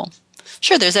achieving the goal.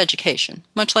 Sure, there's education,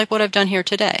 much like what I've done here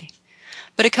today.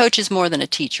 But a coach is more than a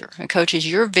teacher. A coach is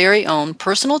your very own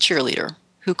personal cheerleader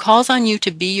who calls on you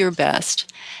to be your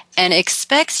best and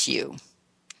expects you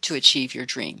to achieve your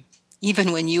dream,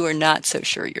 even when you are not so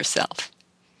sure yourself.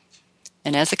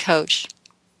 And as a coach,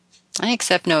 I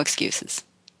accept no excuses.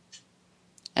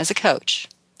 As a coach,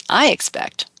 I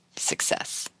expect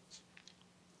success.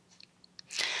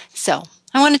 So,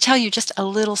 I want to tell you just a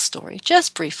little story,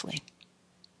 just briefly.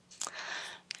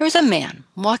 There was a man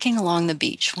walking along the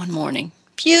beach one morning.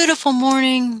 Beautiful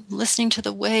morning, listening to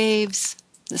the waves,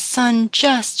 the sun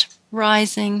just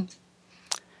rising.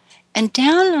 And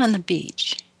down on the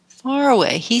beach, far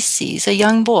away, he sees a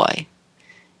young boy.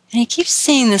 And he keeps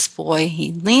seeing this boy.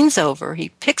 He leans over, he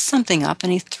picks something up,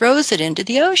 and he throws it into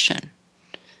the ocean.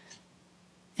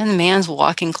 And the man's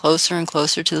walking closer and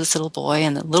closer to this little boy,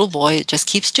 and the little boy just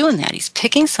keeps doing that. He's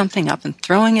picking something up and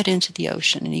throwing it into the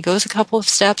ocean. And he goes a couple of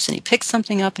steps, and he picks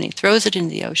something up, and he throws it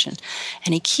into the ocean.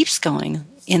 And he keeps going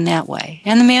in that way.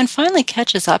 And the man finally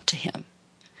catches up to him.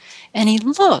 And he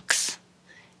looks,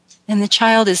 and the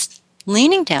child is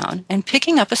leaning down and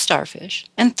picking up a starfish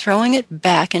and throwing it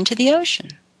back into the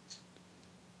ocean.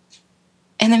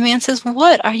 And the man says,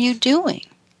 "What are you doing?"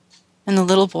 And the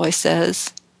little boy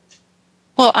says,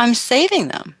 "Well, I'm saving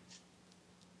them.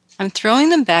 I'm throwing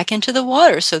them back into the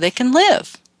water so they can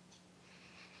live."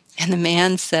 And the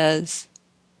man says,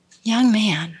 "Young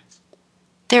man,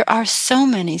 there are so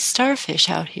many starfish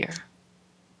out here.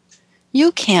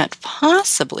 You can't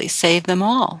possibly save them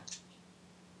all."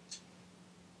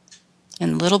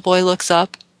 And the little boy looks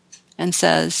up and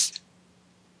says,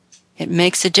 "It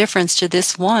makes a difference to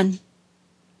this one,"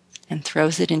 and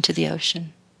throws it into the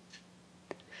ocean.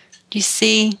 Do you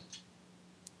see?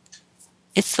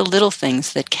 It's the little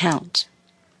things that count.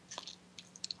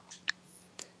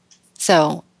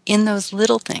 So, in those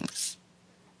little things,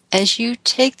 as you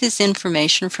take this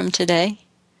information from today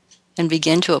and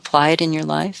begin to apply it in your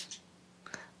life,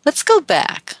 let's go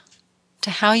back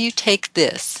to how you take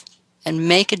this and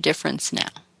make a difference now.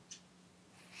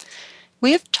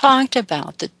 We have talked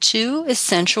about the 2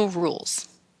 essential rules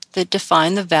that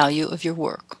define the value of your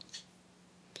work.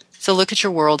 So look at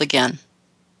your world again.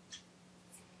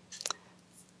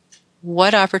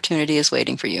 What opportunity is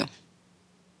waiting for you?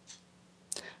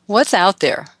 What's out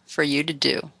there for you to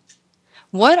do?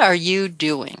 What are you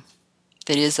doing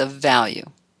that is of value?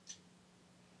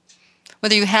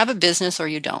 Whether you have a business or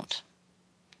you don't.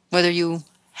 Whether you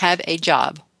have a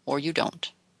job or you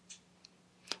don't.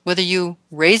 Whether you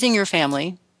raising your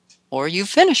family or you've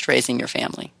finished raising your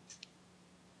family.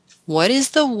 What is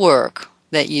the work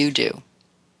that you do?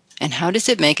 And how does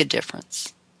it make a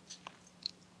difference?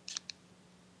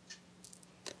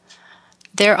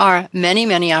 There are many,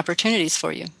 many opportunities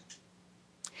for you.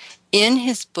 In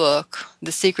his book,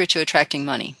 The Secret to Attracting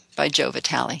Money by Joe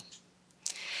Vitale,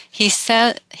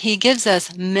 he gives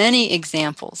us many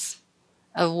examples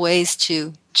of ways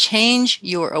to change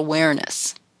your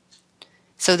awareness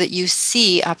so that you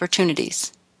see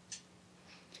opportunities.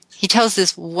 He tells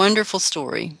this wonderful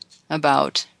story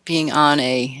about being on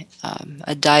a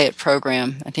diet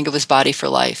program. I think it was Body for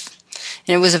Life.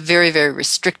 And it was a very, very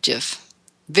restrictive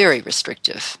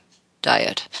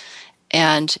diet.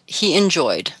 And he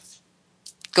enjoyed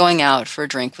going out for a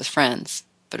drink with friends.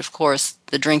 But of course,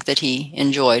 the drink that he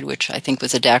enjoyed, which I think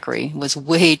was a daiquiri, was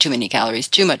way too many calories,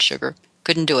 too much sugar.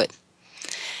 Couldn't do it.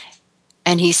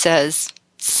 And he says,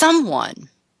 someone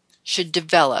should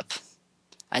develop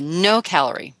a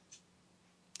no-calorie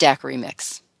daiquiri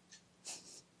mix.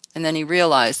 And then he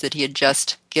realized that he had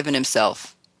just given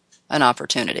himself an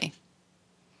opportunity.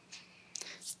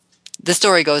 The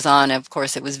story goes on. Of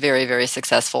course, it was very, very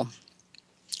successful.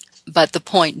 But the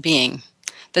point being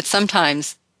that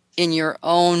sometimes in your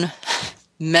own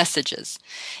messages,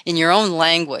 in your own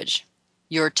language,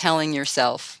 you're telling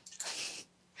yourself,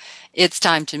 it's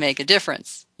time to make a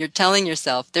difference. You're telling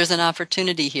yourself, there's an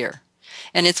opportunity here.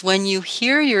 And it's when you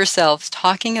hear yourself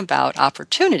talking about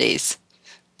opportunities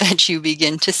that you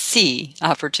begin to see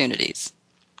opportunities.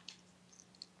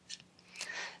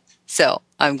 So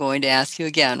I'm going to ask you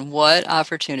again, what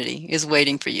opportunity is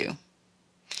waiting for you?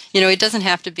 You know, it doesn't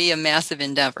have to be a massive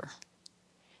endeavor.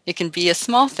 It can be a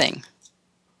small thing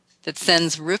that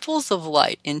sends ripples of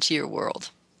light into your world.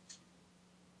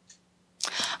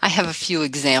 I have a few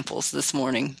examples this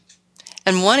morning.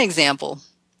 And one example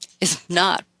is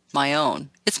not my own.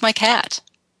 It's my cat.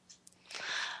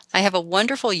 I have a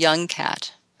wonderful young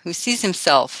cat who sees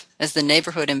himself as the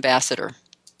neighborhood ambassador.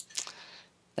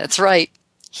 That's right.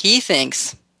 He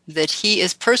thinks that he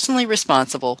is personally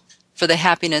responsible for the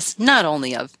happiness not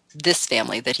only of this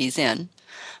family that he's in,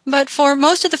 but for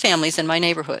most of the families in my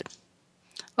neighborhood.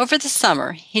 Over the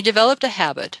summer, he developed a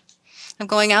habit of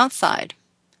going outside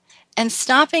and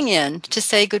stopping in to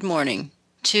say good morning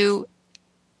to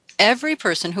every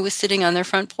person who was sitting on their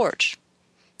front porch.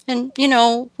 And, you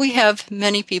know, we have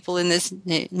many people in this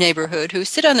neighborhood who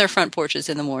sit on their front porches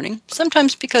in the morning,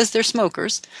 sometimes because they're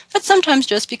smokers, but sometimes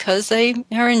just because they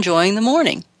are enjoying the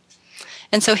morning.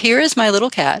 And so here is my little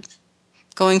cat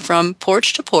going from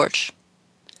porch to porch,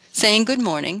 saying good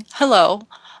morning, hello,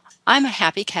 I'm a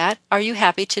happy cat, are you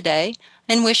happy today?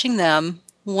 And wishing them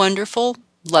wonderful,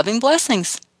 loving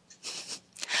blessings.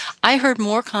 I heard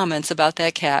more comments about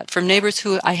that cat from neighbors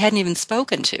who I hadn't even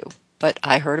spoken to, but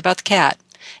I heard about the cat.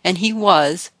 And he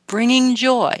was bringing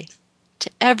joy to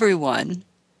everyone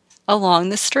along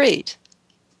the street.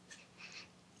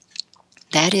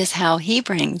 That is how he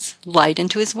brings light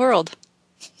into his world.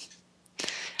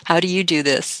 How do you do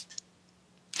this?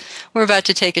 We're about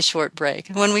to take a short break.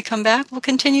 And when we come back, we'll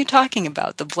continue talking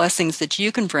about the blessings that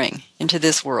you can bring into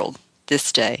this world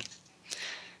this day.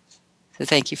 So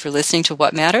thank you for listening to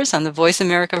What Matters on the Voice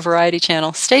America Variety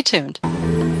Channel. Stay tuned.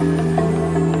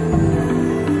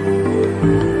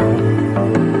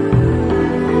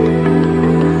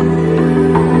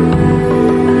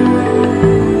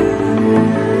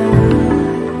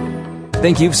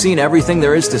 Think you've seen everything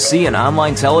there is to see in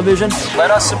online television?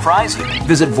 Let us surprise you.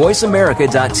 Visit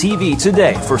voiceamerica.tv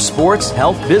today for sports,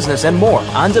 health, business, and more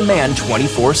on demand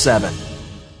 24/7.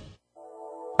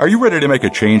 Are you ready to make a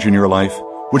change in your life?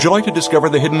 Would you like to discover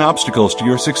the hidden obstacles to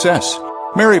your success?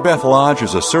 Mary Beth Lodge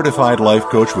is a certified life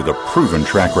coach with a proven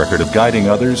track record of guiding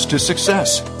others to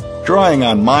success. Drawing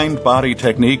on mind-body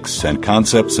techniques and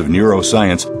concepts of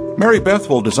neuroscience, Mary Beth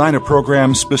will design a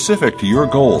program specific to your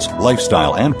goals,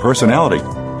 lifestyle, and personality.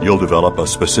 You'll develop a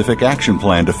specific action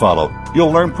plan to follow.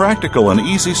 You'll learn practical and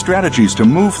easy strategies to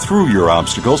move through your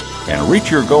obstacles and reach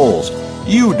your goals.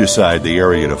 You decide the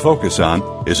area to focus on.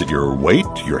 Is it your weight,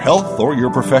 your health, or your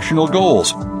professional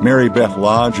goals? Mary Beth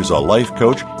Lodge is a life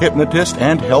coach, hypnotist,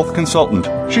 and health consultant.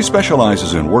 She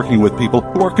specializes in working with people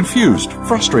who are confused,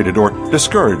 frustrated, or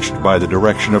discouraged by the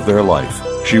direction of their life.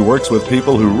 She works with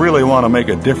people who really want to make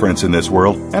a difference in this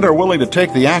world and are willing to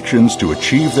take the actions to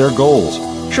achieve their goals.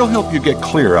 She'll help you get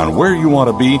clear on where you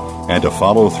want to be and to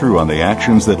follow through on the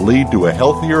actions that lead to a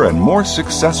healthier and more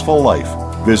successful life.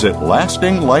 Visit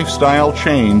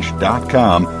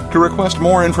lastinglifestylechange.com to request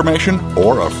more information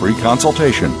or a free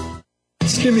consultation.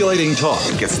 Stimulating talk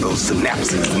gets those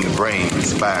synapses in the brain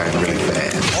firing really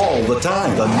fast. all the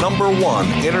time. The #1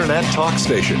 internet talk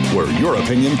station where your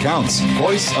opinion counts.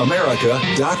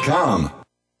 VoiceAmerica.com.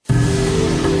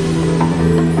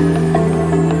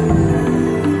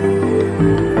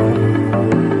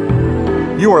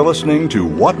 You are listening to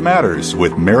What Matters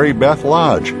with Mary Beth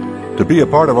Lodge. To be a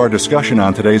part of our discussion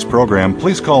on today's program,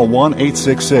 please call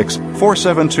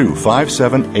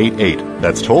 1-866-472-5788.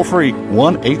 That's toll-free,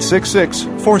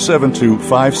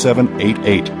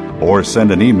 1-866-472-5788. Or send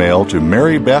an email to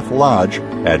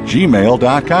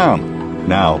marybethlodge@gmail.com.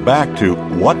 Now, back to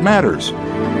What Matters.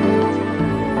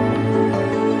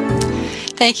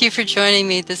 Thank you for joining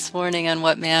me this morning on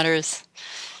What Matters.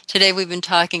 Today we've been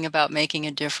talking about making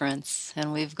a difference,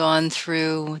 and we've gone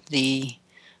through the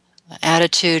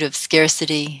attitude of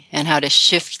scarcity and how to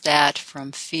shift that from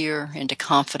fear into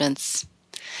confidence.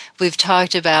 We've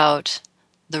talked about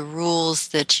the rules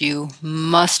that you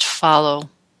must follow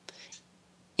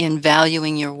in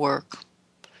valuing your work.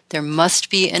 There must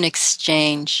be an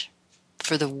exchange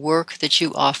for the work that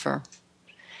you offer,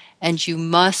 and you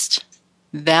must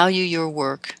value your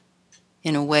work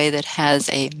in a way that has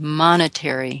a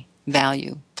monetary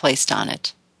value placed on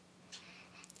it.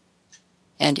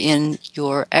 And in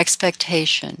your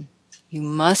expectation, you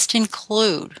must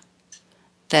include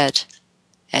that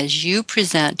as you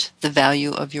present the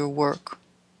value of your work,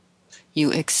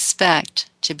 you expect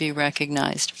to be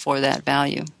recognized for that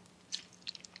value.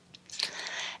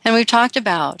 And we've talked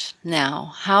about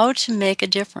now how to make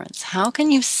a difference. How can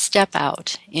you step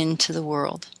out into the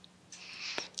world?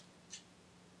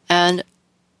 And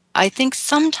I think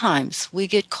sometimes we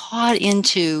get caught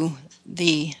into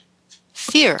the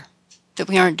fear that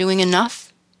we aren't doing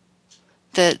enough,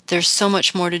 that there's so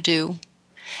much more to do,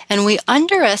 and we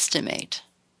underestimate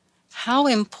how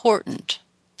important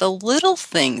the little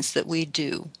things that we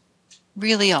do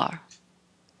really are.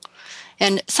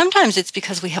 And sometimes it's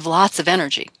because we have lots of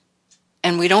energy,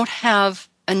 and we don't have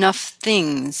enough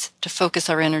things to focus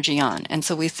our energy on. And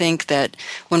so we think that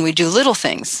when we do little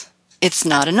things, it's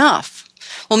not enough.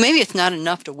 Well, maybe it's not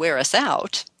enough to wear us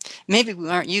out. Maybe we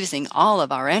aren't using all of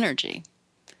our energy.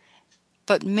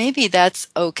 But maybe that's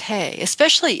okay,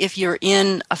 especially if you're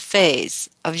in a phase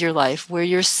of your life where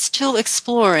you're still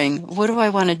exploring, what do I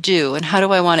want to do and how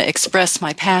do I want to express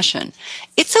my passion?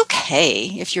 It's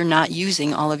okay if you're not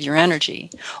using all of your energy,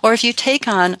 or if you take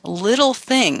on little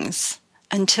things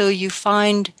until you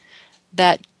find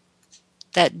that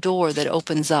door that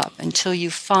opens up, until you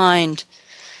find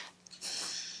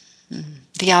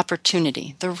the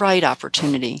opportunity, the right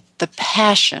opportunity, the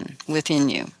passion within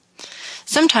you.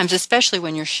 Sometimes, especially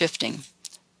when you're shifting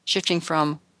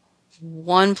from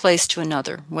one place to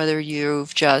another, whether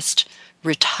you've just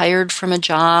retired from a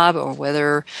job or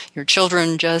whether your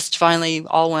children just finally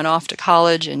all went off to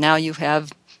college and now you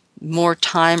have more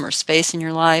time or space in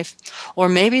your life, or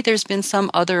maybe there's been some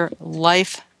other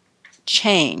life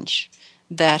change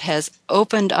that has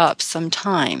opened up some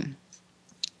time,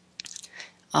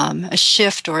 a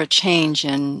shift or a change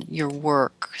in your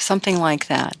work, something like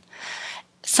that.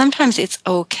 Sometimes it's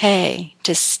okay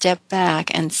to step back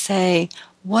and say,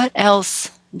 what else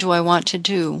do I want to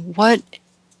do? What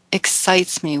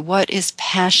excites me? What is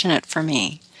passionate for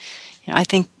me? I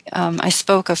think I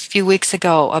spoke a few weeks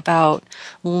ago about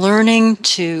learning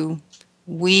to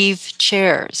weave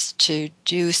chairs, to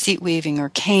do seat weaving or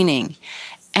caning.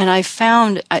 And I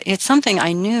found it's something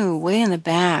I knew way in the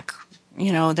back,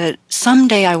 that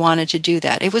someday I wanted to do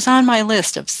that. It was on my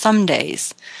list of some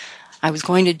days I was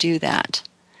going to do that.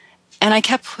 And I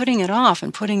kept putting it off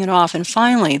and putting it off. And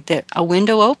finally, a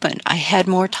window opened. I had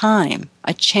more time.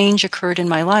 A change occurred in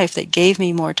my life that gave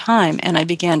me more time. And I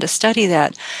began to study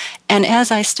that. And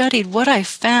as I studied, what I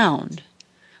found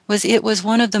was it was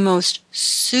one of the most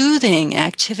soothing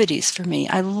activities for me.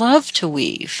 I love to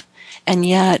weave. And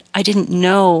yet I didn't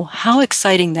know how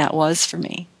exciting that was for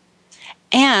me.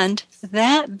 And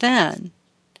that then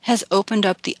has opened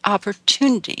up the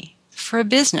opportunity for a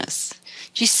business.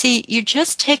 You see, you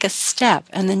just take a step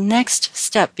and the next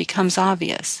step becomes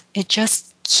obvious. It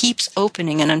just keeps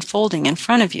opening and unfolding in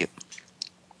front of you.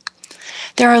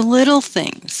 There are little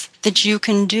things that you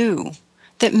can do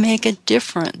that make a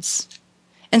difference.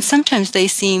 And sometimes they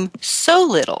seem so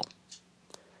little.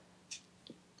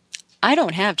 I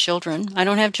don't have children. I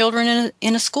don't have children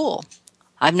in a school.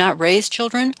 I've not raised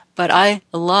children, but I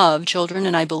love children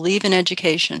and I believe in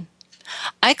education.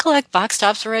 I collect box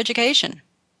tops for education.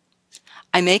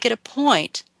 I make it a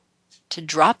point to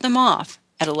drop them off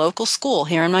at a local school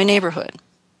here in my neighborhood.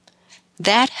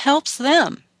 That helps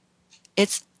them.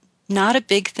 It's not a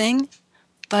big thing,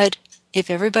 but if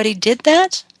everybody did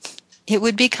that, it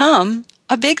would become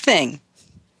a big thing.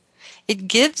 It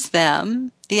gives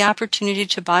them the opportunity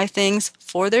to buy things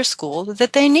for their school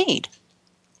that they need.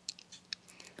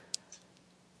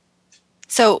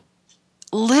 So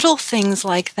little things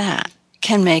like that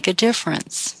can make a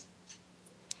difference.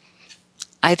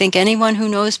 I think anyone who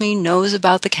knows me knows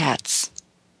about the cats.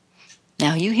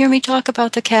 Now, you hear me talk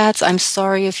about the cats. I'm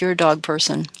sorry if you're a dog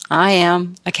person. I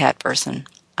am a cat person.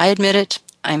 I admit it.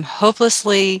 I'm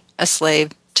hopelessly a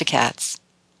slave to cats.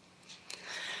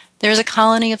 There's a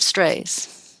colony of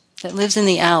strays that lives in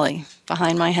the alley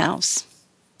behind my house.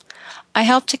 I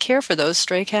help to care for those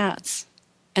stray cats,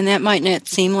 and that might not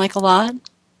seem like a lot,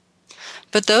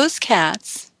 but those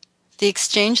cats, the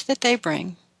exchange that they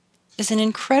bring, is an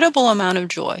incredible amount of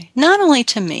joy, not only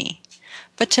to me,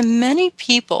 but to many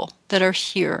people that are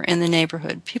here in the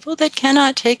neighborhood, people that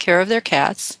cannot take care of their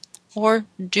cats or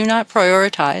do not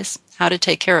prioritize how to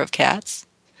take care of cats.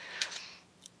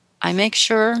 I make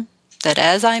sure that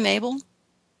as I'm able,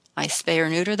 I spay or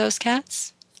neuter those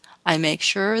cats. I make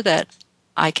sure that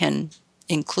I can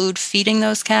include feeding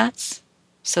those cats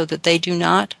so that they do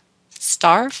not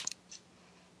starve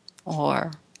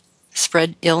or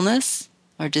spread illness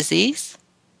or disease.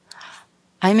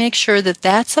 I make sure that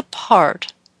that's a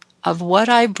part of what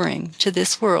I bring to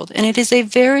this world, and it is a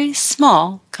very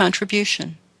small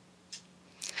contribution.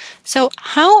 So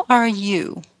how are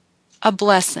you a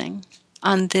blessing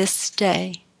on this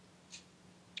day?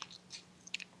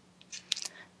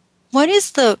 What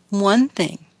is the one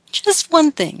thing, just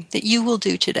one thing, that you will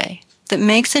do today that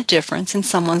makes a difference in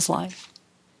someone's life?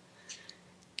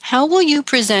 How will you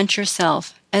present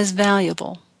yourself as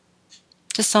valuable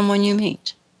to someone you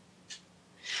meet?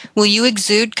 Will you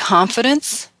exude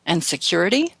confidence and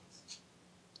security?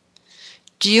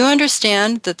 Do you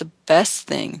understand that the best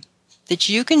thing that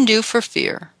you can do for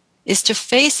fear is to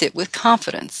face it with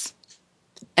confidence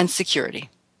and security?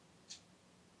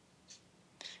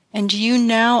 And do you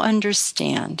now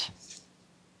understand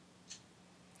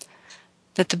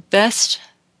that the best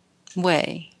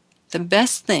way, the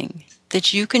best thing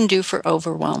that you can do for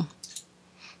overwhelm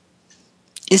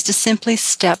is to simply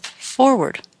step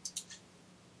forward?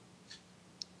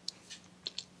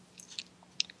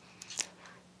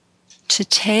 To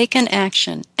take an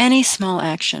action, any small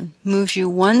action, moves you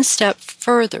one step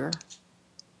further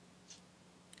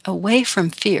away from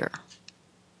fear,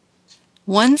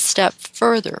 one step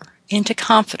further into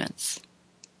confidence.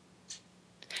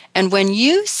 And when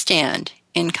you stand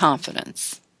in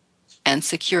confidence and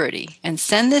security and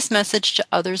send this message to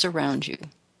others around you,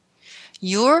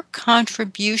 your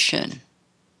contribution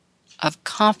of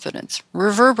confidence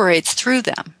reverberates through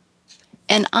them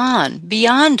and on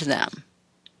beyond them.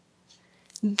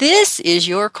 This is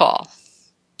your call.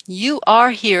 You are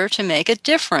here to make a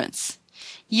difference.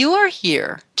 You are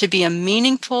here to be a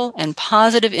meaningful and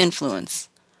positive influence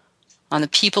on the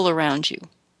people around you.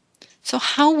 So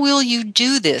how will you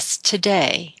do this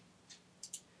today?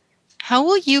 How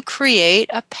will you create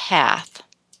a path,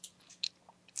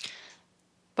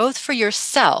 both for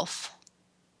yourself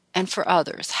and for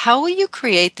others? How will you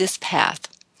create this path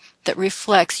that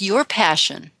reflects your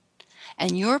passion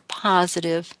and your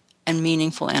positive and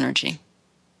meaningful energy?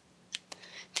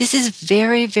 This is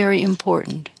very, very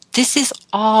important. This is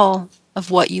all of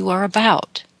what you are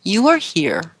about. You are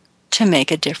here to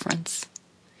make a difference.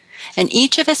 And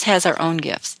each of us has our own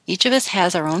gifts. Each of us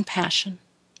has our own passion.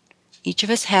 Each of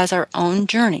us has our own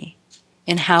journey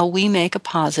in how we make a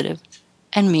positive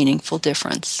and meaningful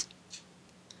difference.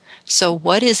 So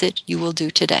what is it you will do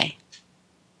today?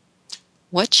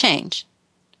 What change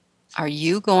are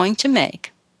you going to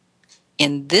make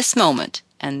in this moment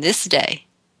and this day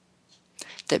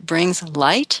that brings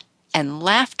light and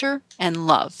laughter and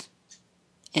love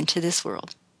into this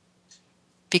world?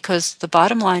 Because the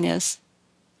bottom line is,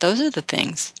 those are the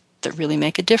things that really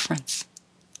make a difference.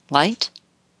 Light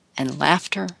and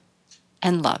laughter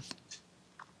and love.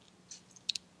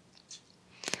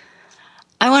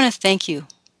 I want to thank you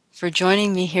for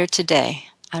joining me here today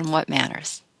on What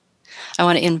Matters. I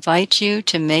want to invite you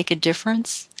to make a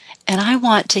difference, and I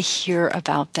want to hear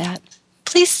about that.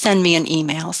 Please send me an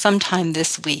email sometime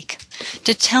this week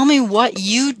to tell me what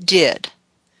you did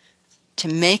to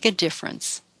make a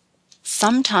difference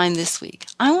sometime this week.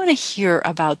 I want to hear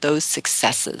about those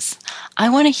successes. I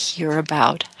want to hear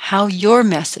about how your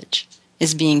message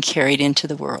is being carried into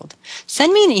the world.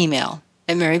 Send me an email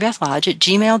at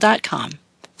marybethlodge@gmail.com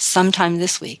sometime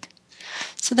this week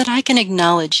so that I can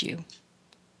acknowledge you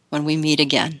when we meet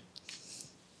again.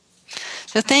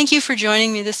 So thank you for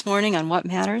joining me this morning on What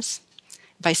Matters.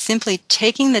 By simply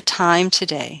taking the time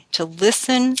today to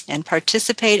listen and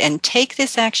participate and take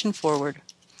this action forward,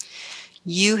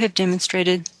 you have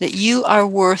demonstrated that you are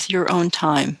worth your own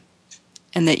time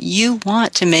and that you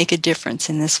want to make a difference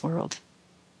in this world.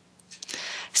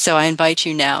 So I invite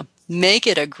you now, make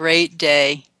it a great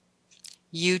day.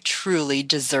 You truly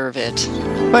deserve it.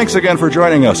 Thanks again for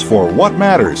joining us for What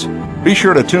Matters. Be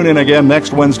sure to tune in again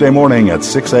next Wednesday morning at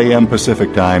 6 a.m.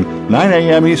 Pacific Time, 9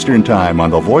 a.m. Eastern Time on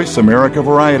the Voice America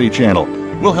Variety Channel.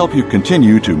 We'll help you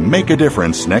continue to make a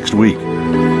difference next week.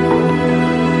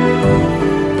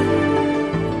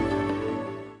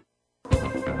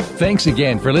 Thanks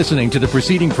again for listening to the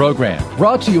preceding program,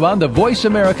 brought to you on the Voice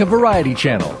America Variety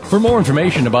Channel. For more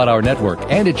information about our network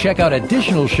and to check out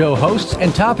additional show hosts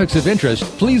and topics of interest,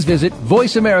 please visit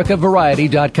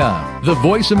voiceamericavariety.com. The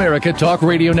Voice America Talk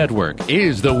Radio Network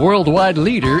is the worldwide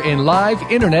leader in live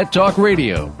Internet talk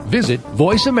radio. Visit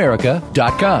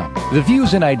voiceamerica.com. The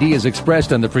views and ideas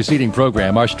expressed on the preceding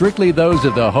program are strictly those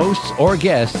of the hosts or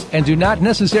guests and do not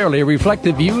necessarily reflect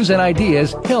the views and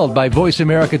ideas held by Voice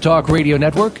America Talk Radio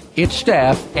Network, its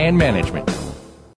staff, and management.